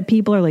way, that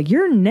people are like,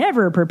 you're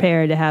never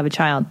prepared to have a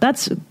child.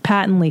 That's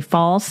patently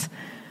false.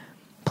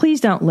 Please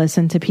don't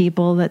listen to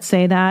people that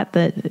say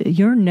that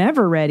you're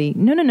never ready.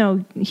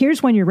 No.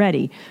 Here's when you're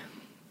ready.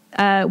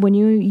 When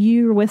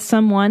you're with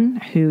someone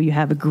who you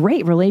have a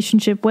great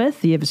relationship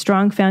with, you have a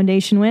strong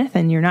foundation with,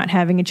 and you're not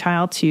having a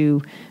child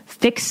to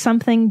fix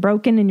something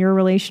broken in your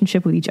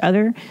relationship with each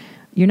other.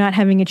 You're not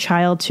having a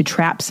child to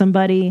trap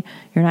somebody.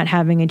 You're not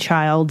having a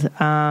child,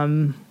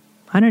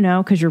 I don't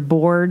know, because you're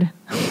bored.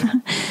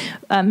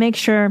 Make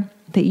sure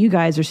that you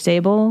guys are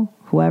stable,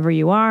 whoever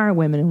you are,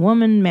 women and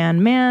woman,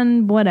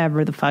 man,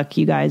 whatever the fuck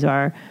you guys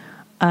are.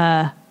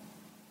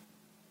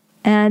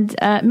 And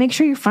make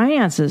sure your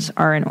finances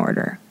are in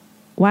order.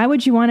 Why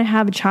would you want to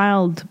have a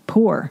child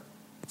poor?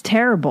 It's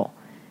terrible.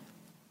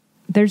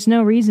 There's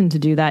no reason to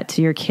do that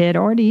to your kid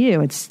or to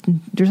you.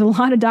 There's a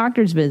lot of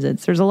doctor's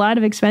visits. There's a lot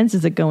of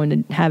expenses that go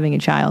into having a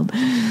child.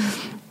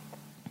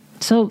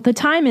 So the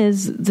time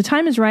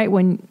is right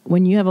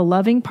when you have a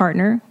loving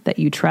partner that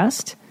you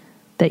trust,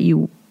 that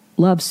you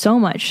love so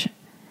much,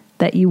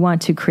 that you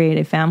want to create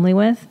a family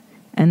with,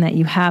 and that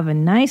you have a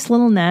nice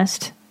little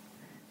nest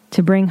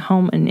to bring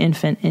home an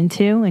infant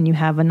into, and you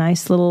have a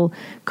nice little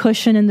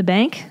cushion in the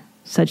bank,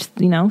 such,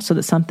 so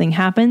that something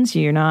happens,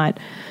 you're not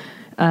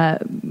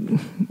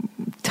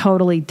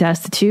totally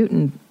destitute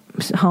and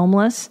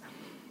homeless.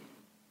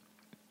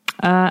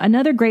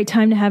 Another great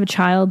time to have a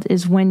child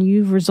is when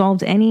you've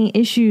resolved any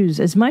issues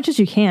as much as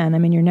you can. I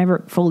mean, you're never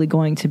fully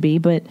going to be,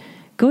 but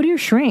go to your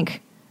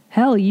shrink.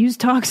 Hell, use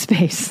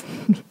Talkspace.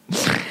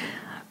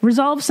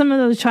 Resolve some of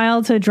those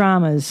childhood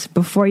dramas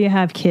before you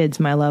have kids,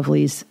 my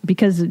lovelies,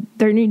 because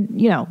they're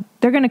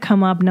going to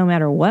come up no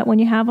matter what when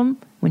you have them.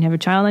 When you have a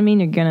child,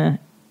 you're going to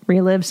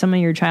relive some of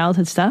your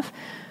childhood stuff.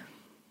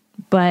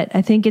 But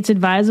I think it's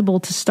advisable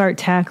to start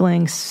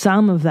tackling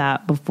some of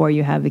that before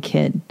you have a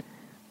kid.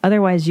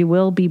 Otherwise, you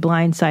will be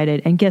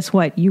blindsided. And guess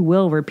what? You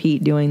will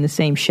repeat doing the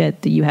same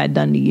shit that you had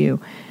done to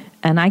you.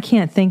 And I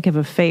can't think of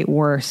a fate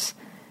worse,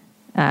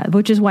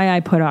 which is why I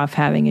put off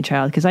having a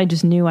child, because I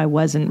just knew I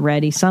wasn't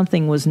ready.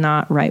 Something was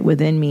not right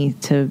within me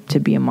to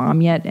be a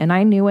mom yet. And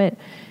I knew it.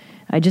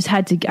 I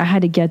had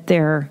to get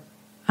there.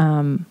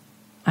 I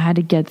had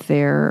to get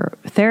there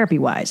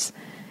therapy-wise.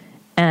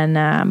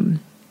 And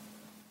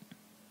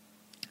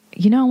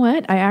you know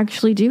what? I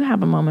actually do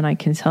have a moment I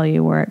can tell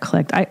you where it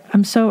clicked. I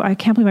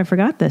can't believe I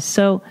forgot this.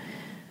 So,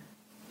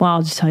 well,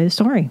 I'll just tell you the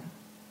story.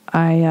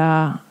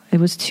 It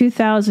was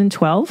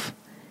 2012,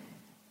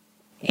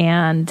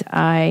 and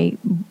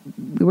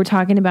we were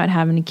talking about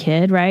having a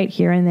kid, right,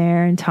 here and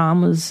there, and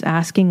Tom was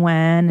asking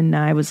when, and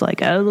I was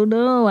like, I don't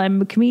know,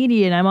 I'm a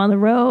comedian, I'm on the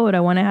road,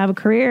 I want to have a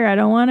career, I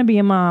don't want to be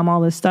a mom,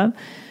 all this stuff.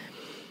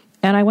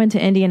 And I went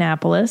to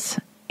Indianapolis.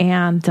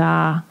 And,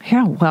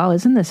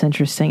 isn't this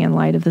interesting in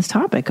light of this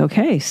topic?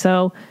 Okay,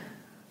 so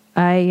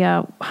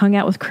I hung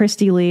out with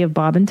Christy Lee of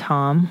Bob and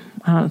Tom.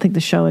 I don't think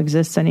the show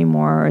exists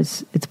anymore.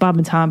 It's Bob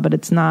and Tom, but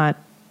it's not.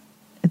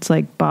 It's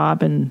like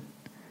Bob and,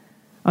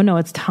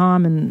 it's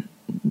Tom and,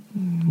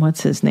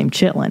 what's his name?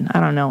 Chitlin. I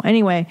don't know.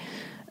 Anyway,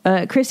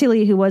 Christy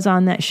Lee, who was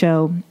on that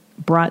show,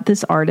 brought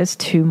this artist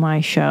to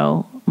my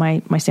show,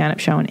 my stand-up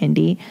show in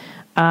Indy.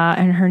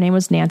 And her name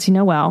was Nancy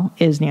Noel,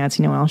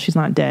 Nancy Noel. She's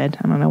not dead.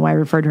 I don't know why I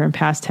referred to her in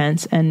past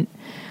tense. And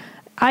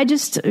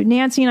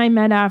Nancy and I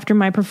met after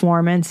my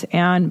performance,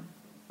 and,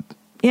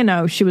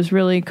 she was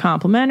really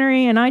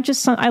complimentary, and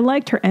I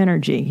liked her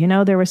energy.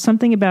 There was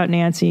something about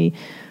Nancy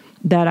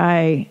that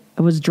I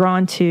was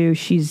drawn to.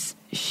 She's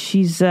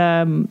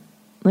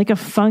like a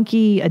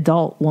funky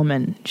adult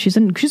woman. She's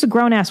a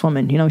grown ass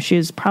woman. She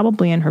was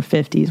probably in her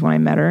 50s when I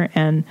met her,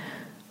 and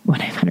when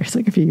I met her, it's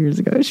like a few years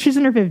ago. She's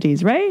in her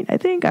 50s, right? I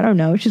think. I don't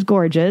know. She's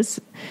gorgeous.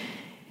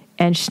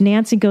 And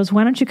Nancy goes,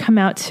 why don't you come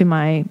out to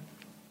my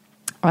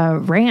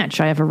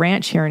ranch? I have a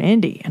ranch here in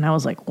Indy. And I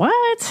was like,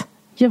 what?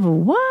 You have a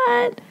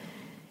what?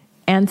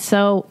 And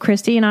so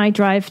Christy and I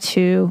drive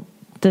to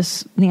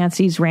this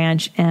Nancy's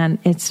ranch, and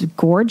it's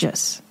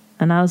gorgeous.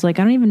 And I was like,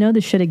 I don't even know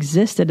this shit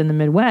existed in the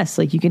Midwest.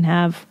 Like, you can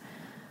have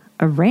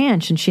a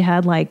ranch. And she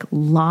had like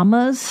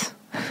llamas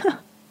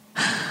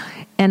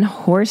and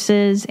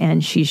horses,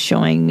 and she's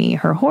showing me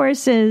her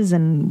horses,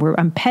 and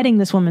I'm petting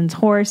this woman's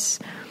horse,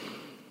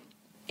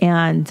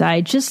 and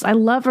I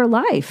love her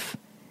life.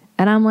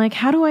 And I'm like,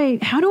 how do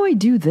I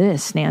do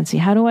this, Nancy?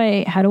 How do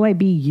I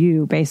be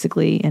you,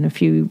 basically, in a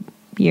few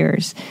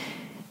years?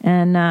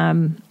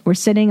 And we're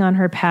sitting on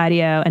her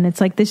patio, and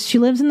it's like this. She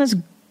lives in this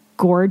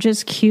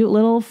gorgeous, cute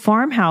little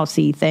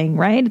farmhousey thing,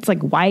 right? It's like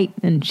white,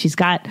 and she's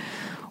got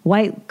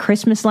white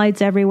Christmas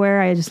lights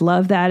everywhere. I just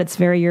love that. It's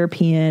very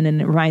European,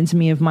 and it reminds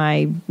me of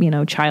my,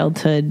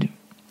 childhood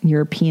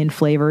European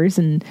flavors.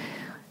 And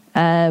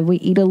we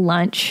eat a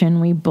lunch,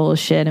 and we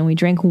bullshit, and we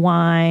drink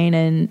wine,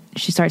 and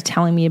she starts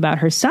telling me about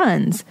her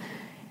sons.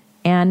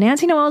 And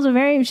Nancy Noel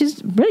is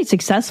she's a really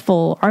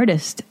successful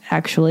artist,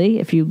 actually,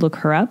 if you look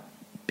her up.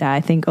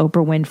 I think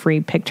Oprah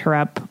Winfrey picked her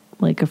up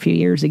like a few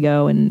years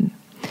ago, and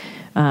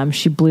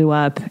she blew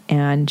up,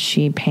 and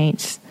she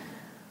paints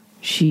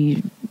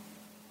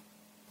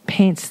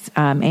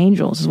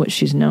angels is what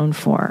she's known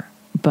for.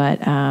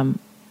 But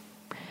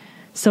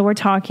so we're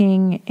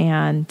talking,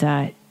 and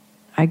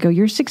I go,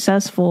 you're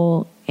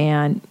successful,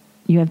 and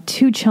you have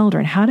 2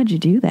 children. How did you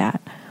do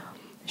that?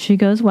 She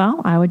goes,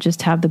 well, I would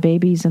just have the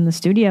babies in the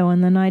studio,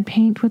 and then I'd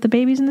paint with the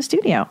babies in the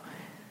studio.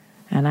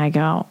 And I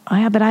go, oh,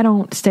 yeah, but I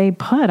don't stay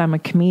put. I'm a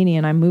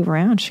comedian. I move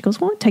around. She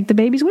goes, well, take the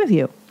babies with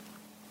you.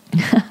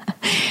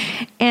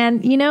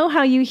 And you know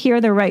how you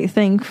hear the right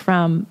thing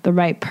from the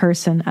right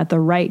person at the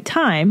right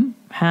time,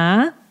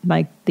 huh?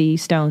 Like the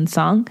Stones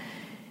song.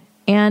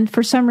 And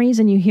for some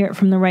reason you hear it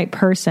from the right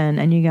person,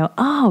 and you go,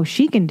 oh,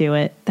 she can do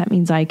it. That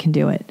means I can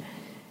do it.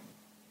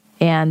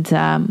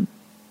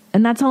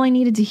 And that's all I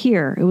needed to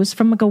hear. It was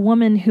from like a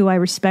woman who I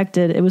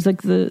respected. It was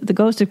like the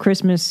Ghost of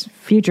Christmas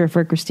future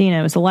for Christina.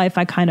 It was the life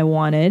I kind of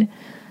wanted.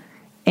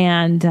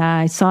 And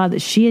I saw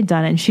that she had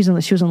done it, and she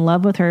was in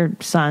love with her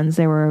sons.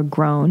 They were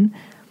grown.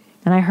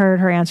 And I heard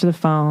her answer the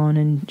phone,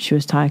 and she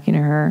was talking to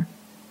her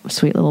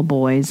sweet little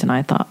boys. And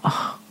I thought,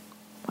 oh,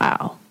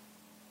 wow.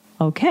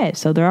 Okay,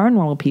 so there are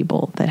normal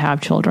people that have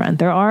children.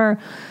 There are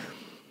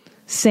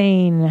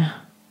sane,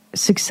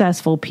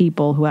 successful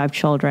people who have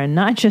children,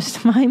 not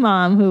just my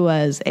mom, who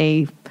was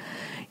a,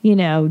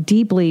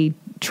 deeply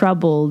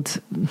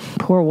troubled,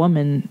 poor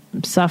woman,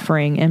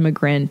 suffering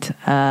immigrant.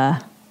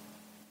 My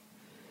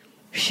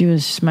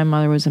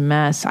mother was a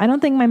mess. I don't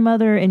think my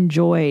mother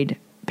enjoyed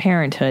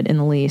parenthood in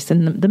the least.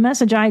 And the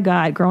message I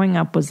got growing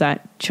up was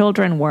that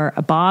children were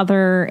a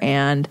bother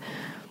and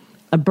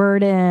a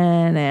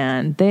burden,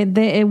 and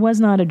it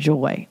was not a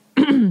joy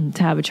to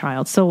have a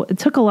child. So it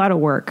took a lot of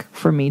work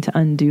for me to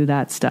undo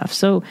that stuff.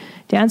 So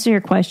to answer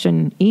your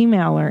question,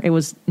 email her. It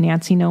was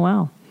Nancy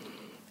Noel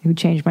who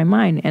changed my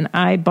mind. And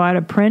I bought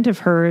a print of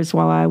hers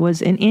while I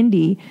was in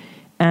Indy,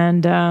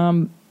 and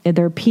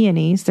they're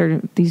peonies.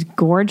 They're these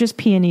gorgeous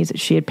peonies that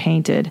she had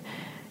painted,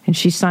 and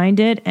she signed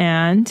it,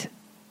 and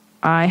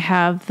I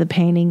have the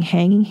painting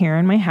hanging here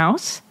in my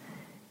house.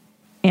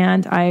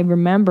 And I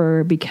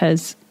remember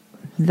because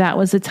that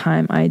was the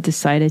time I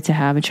decided to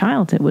have a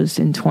child. It was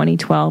in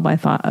 2012. I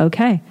thought,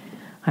 okay,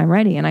 I'm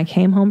ready. And I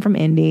came home from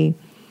Indy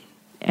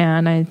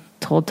and I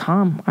told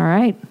Tom, all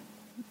right,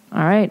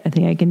 I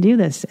think I can do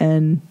this.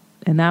 And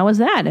that was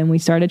that. And we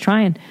started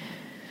trying.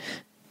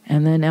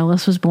 And then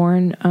Ellis was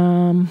born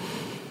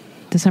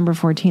December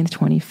 14th,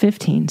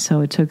 2015.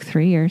 So it took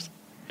 3 years.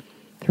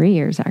 3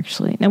 years,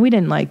 actually. Now, we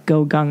didn't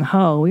go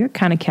gung-ho. We were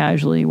kind of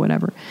casually,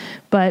 whatever.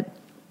 But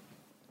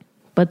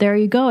there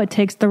you go. It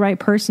takes the right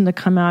person to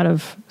come out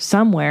of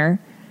somewhere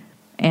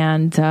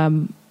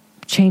and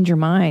change your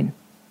mind.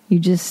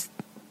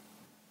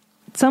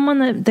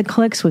 Someone that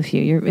clicks with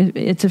you.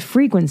 It's a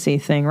frequency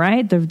thing,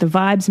 right? The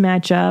vibes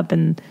match up,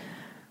 and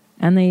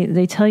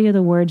they tell you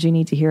the words you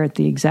need to hear at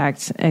the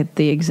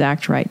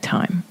exact right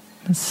time.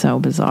 It's so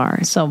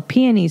bizarre. So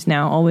peonies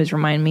now always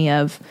remind me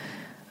of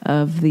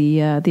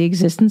the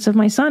existence of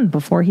my son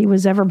before he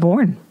was ever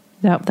born.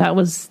 That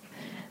was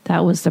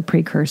the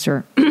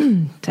precursor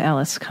to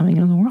Ellis coming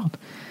into the world.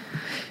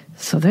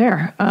 So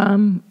there.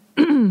 And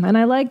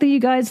I like that you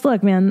guys,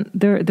 look, man,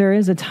 there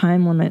is a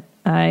time limit.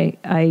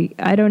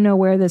 I don't know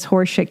where this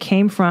horse shit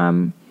came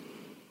from.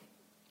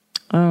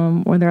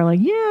 Where they're like,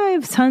 yeah, I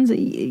have tons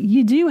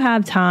you do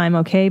have time.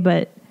 Okay.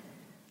 But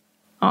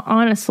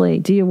honestly,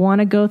 do you want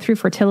to go through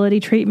fertility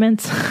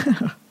treatments?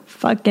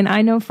 Fucking,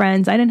 I know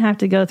friends. I didn't have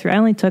to go through. I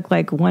only took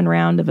one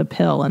round of a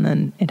pill and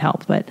then it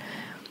helped. But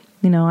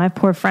I have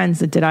poor friends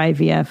that did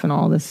IVF and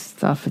all this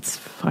stuff. It's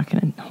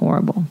fucking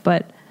horrible.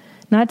 But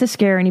not to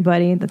scare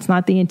anybody. That's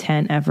not the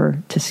intent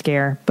ever, to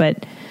scare,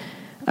 but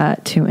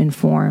to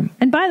inform.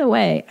 And by the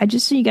way,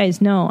 just so you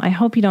guys know, I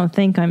hope you don't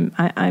think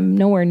I'm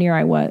nowhere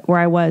near where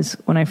I was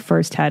when I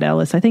first had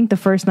Ellis. I think the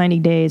first 90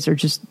 days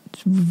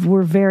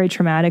were very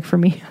traumatic for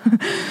me.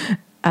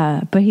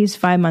 But he's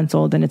 5 months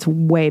old and it's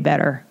way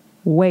better,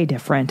 way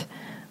different,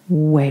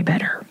 way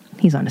better.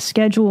 He's on a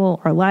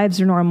schedule. Our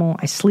lives are normal.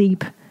 I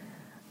sleep.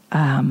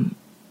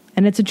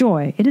 And it's a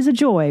joy. It is a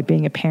joy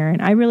being a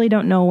parent. I really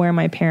don't know where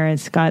my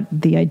parents got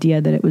the idea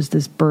that it was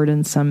this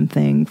burdensome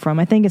thing from.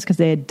 I think it's because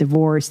they had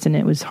divorced and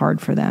it was hard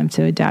for them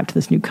to adapt to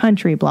this new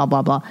country, blah,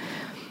 blah, blah.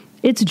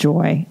 It's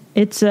joy.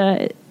 It's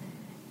a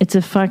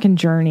fucking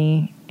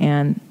journey.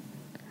 And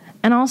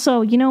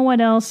also, you know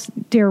what else,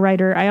 dear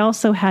writer? I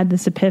also had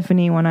this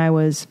epiphany when I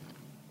was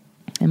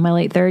in my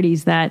late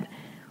 30s that,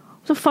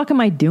 what the fuck am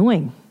I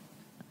doing?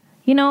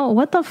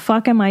 What the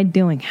fuck am I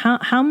doing?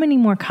 How many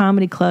more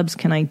comedy clubs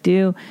can I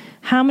do?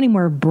 How many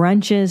more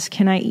brunches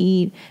can I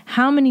eat?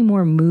 How many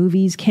more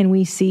movies can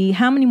we see?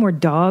 How many more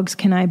dogs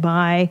can I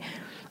buy?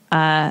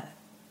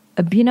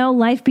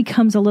 Life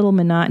becomes a little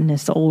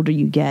monotonous the older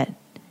you get.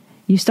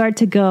 You start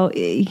to go,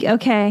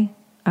 okay,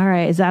 all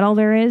right, is that all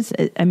there is?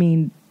 I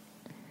mean,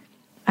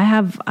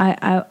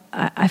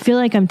 I feel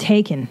like I'm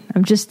taken.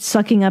 I'm just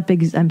sucking up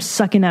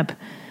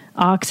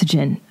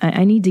oxygen.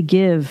 I need to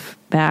give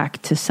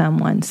back to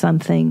someone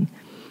something.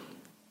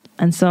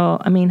 And so,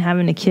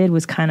 having a kid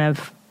was kind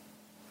of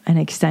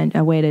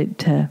a way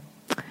to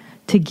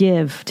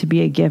give, to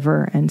be a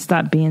giver and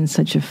stop being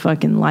such a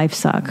fucking life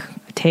suck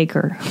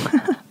taker.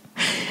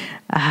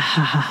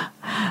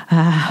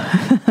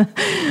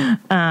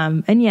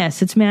 And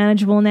yes, it's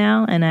manageable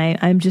now. And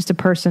I'm just a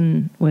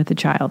person with a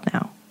child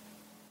now,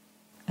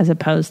 as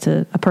opposed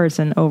to a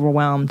person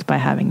overwhelmed by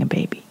having a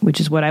baby,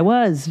 which is what I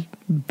was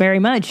very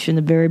much in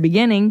the very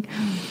beginning.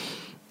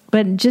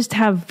 But just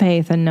have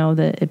faith and know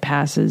that it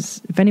passes.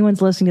 If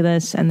anyone's listening to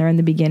this and they're in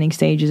the beginning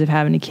stages of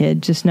having a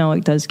kid, just know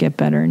it does get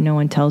better. No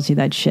one tells you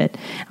that shit.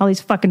 All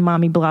these fucking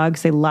mommy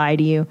blogs, they lie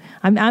to you.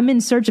 I'm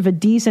in search of a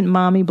decent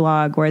mommy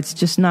blog where it's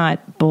just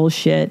not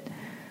bullshit.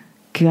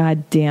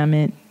 God damn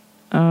it.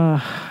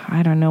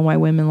 I don't know why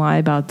women lie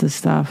about this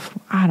stuff.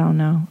 I don't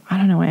know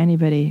why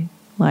anybody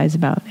lies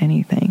about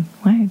anything.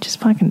 Why? Just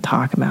fucking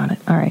talk about it.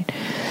 All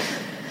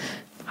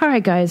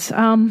right, guys.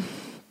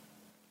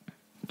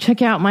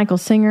 Check out Michael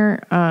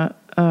Singer,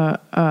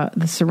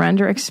 The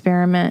Surrender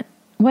Experiment.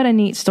 What a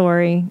neat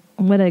story.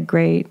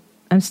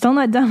 I'm still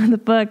not done with the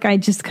book. I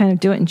just kind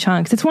of do it in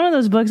chunks. It's one of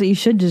those books that you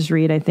should just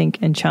read, I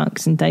think, in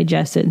chunks and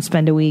digest it and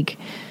spend a week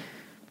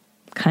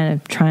kind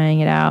of trying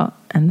it out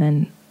and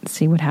then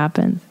see what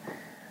happens.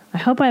 I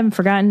hope I haven't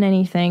forgotten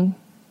anything.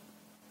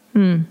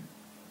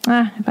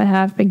 If I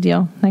have, big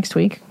deal. Next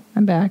week,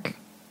 I'm back.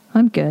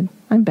 I'm good.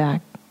 I'm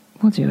back.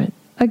 We'll do it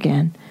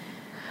again.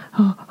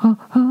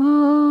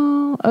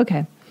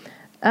 Okay.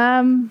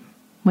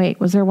 Wait,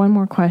 was there one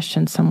more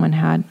question someone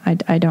had?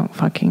 I don't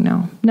fucking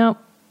know. Nope.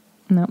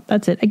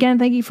 That's it. Again,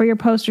 thank you for your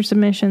poster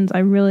submissions. I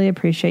really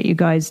appreciate you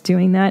guys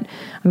doing that.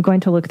 I'm going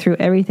to look through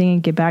everything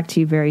and get back to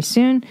you very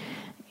soon.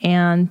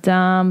 And,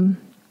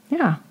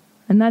 yeah.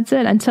 And that's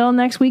it. Until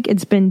next week,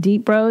 it's been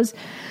Deep Bros.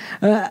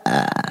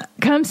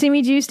 Come see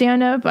me do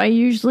stand up. I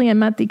usually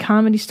am at the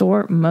Comedy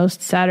Store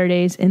most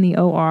Saturdays in the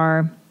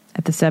OR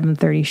at the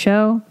 7:30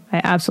 show. I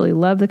absolutely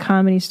love the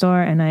Comedy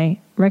Store, and I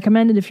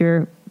recommend it if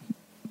you're,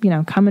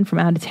 coming from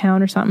out of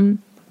town or something.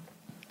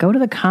 Go to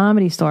the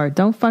Comedy Store.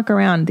 Don't fuck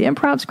around. The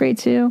Improv's great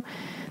too.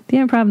 The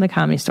Improv and the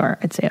Comedy Store,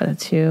 I'd say, are the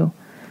two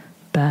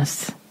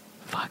best.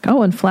 Fuck.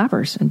 Oh, and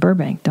Flappers in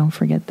Burbank. Don't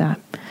forget that.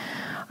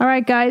 All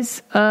right,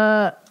 guys.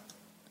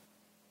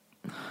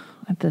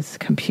 This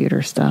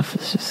computer stuff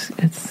is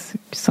it's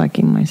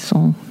sucking my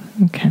soul.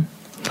 Okay.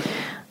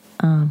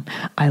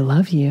 I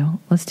love you.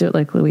 Let's do it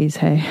like Louise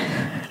Hay.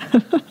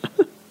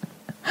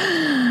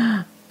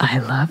 I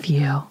love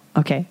you.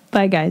 Okay.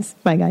 Bye, guys.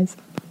 Bye, guys.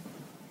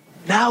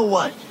 Now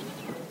what?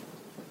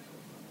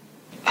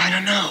 I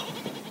don't know.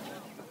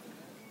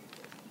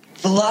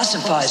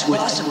 Philosophize with.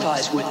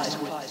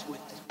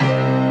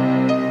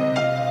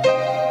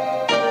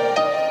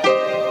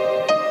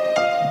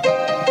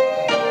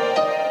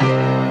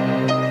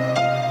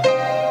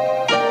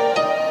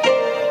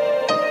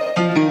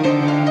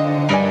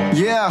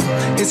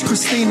 It's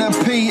Christina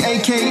P,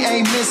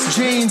 a.k.a. Miss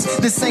Jeans.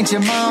 This ain't your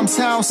mom's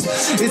house.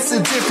 It's a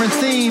different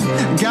theme.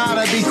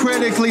 Gotta be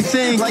critically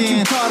thinking. Like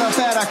you caught up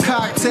at a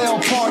cocktail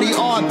party,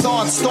 odd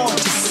thoughts start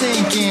to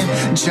sink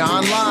in.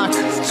 John Locke,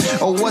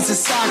 or was it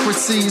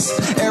Socrates?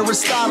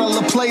 Aristotle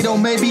or Plato,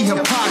 maybe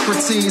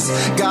Hippocrates.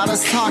 Got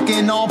us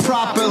talking all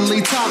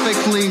properly,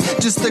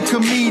 topically. Just a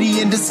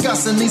comedian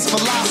discussing these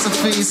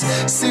philosophies.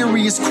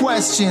 Serious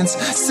questions,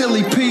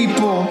 silly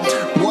people.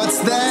 What's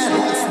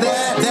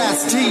that?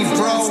 That's deep,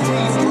 bro.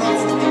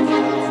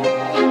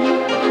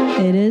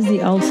 It is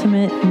the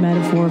ultimate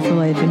metaphor for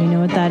life, and you know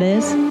what that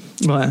is?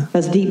 What?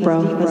 That's deep,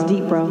 bro. That's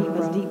deep, bro.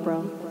 That's deep,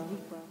 bro.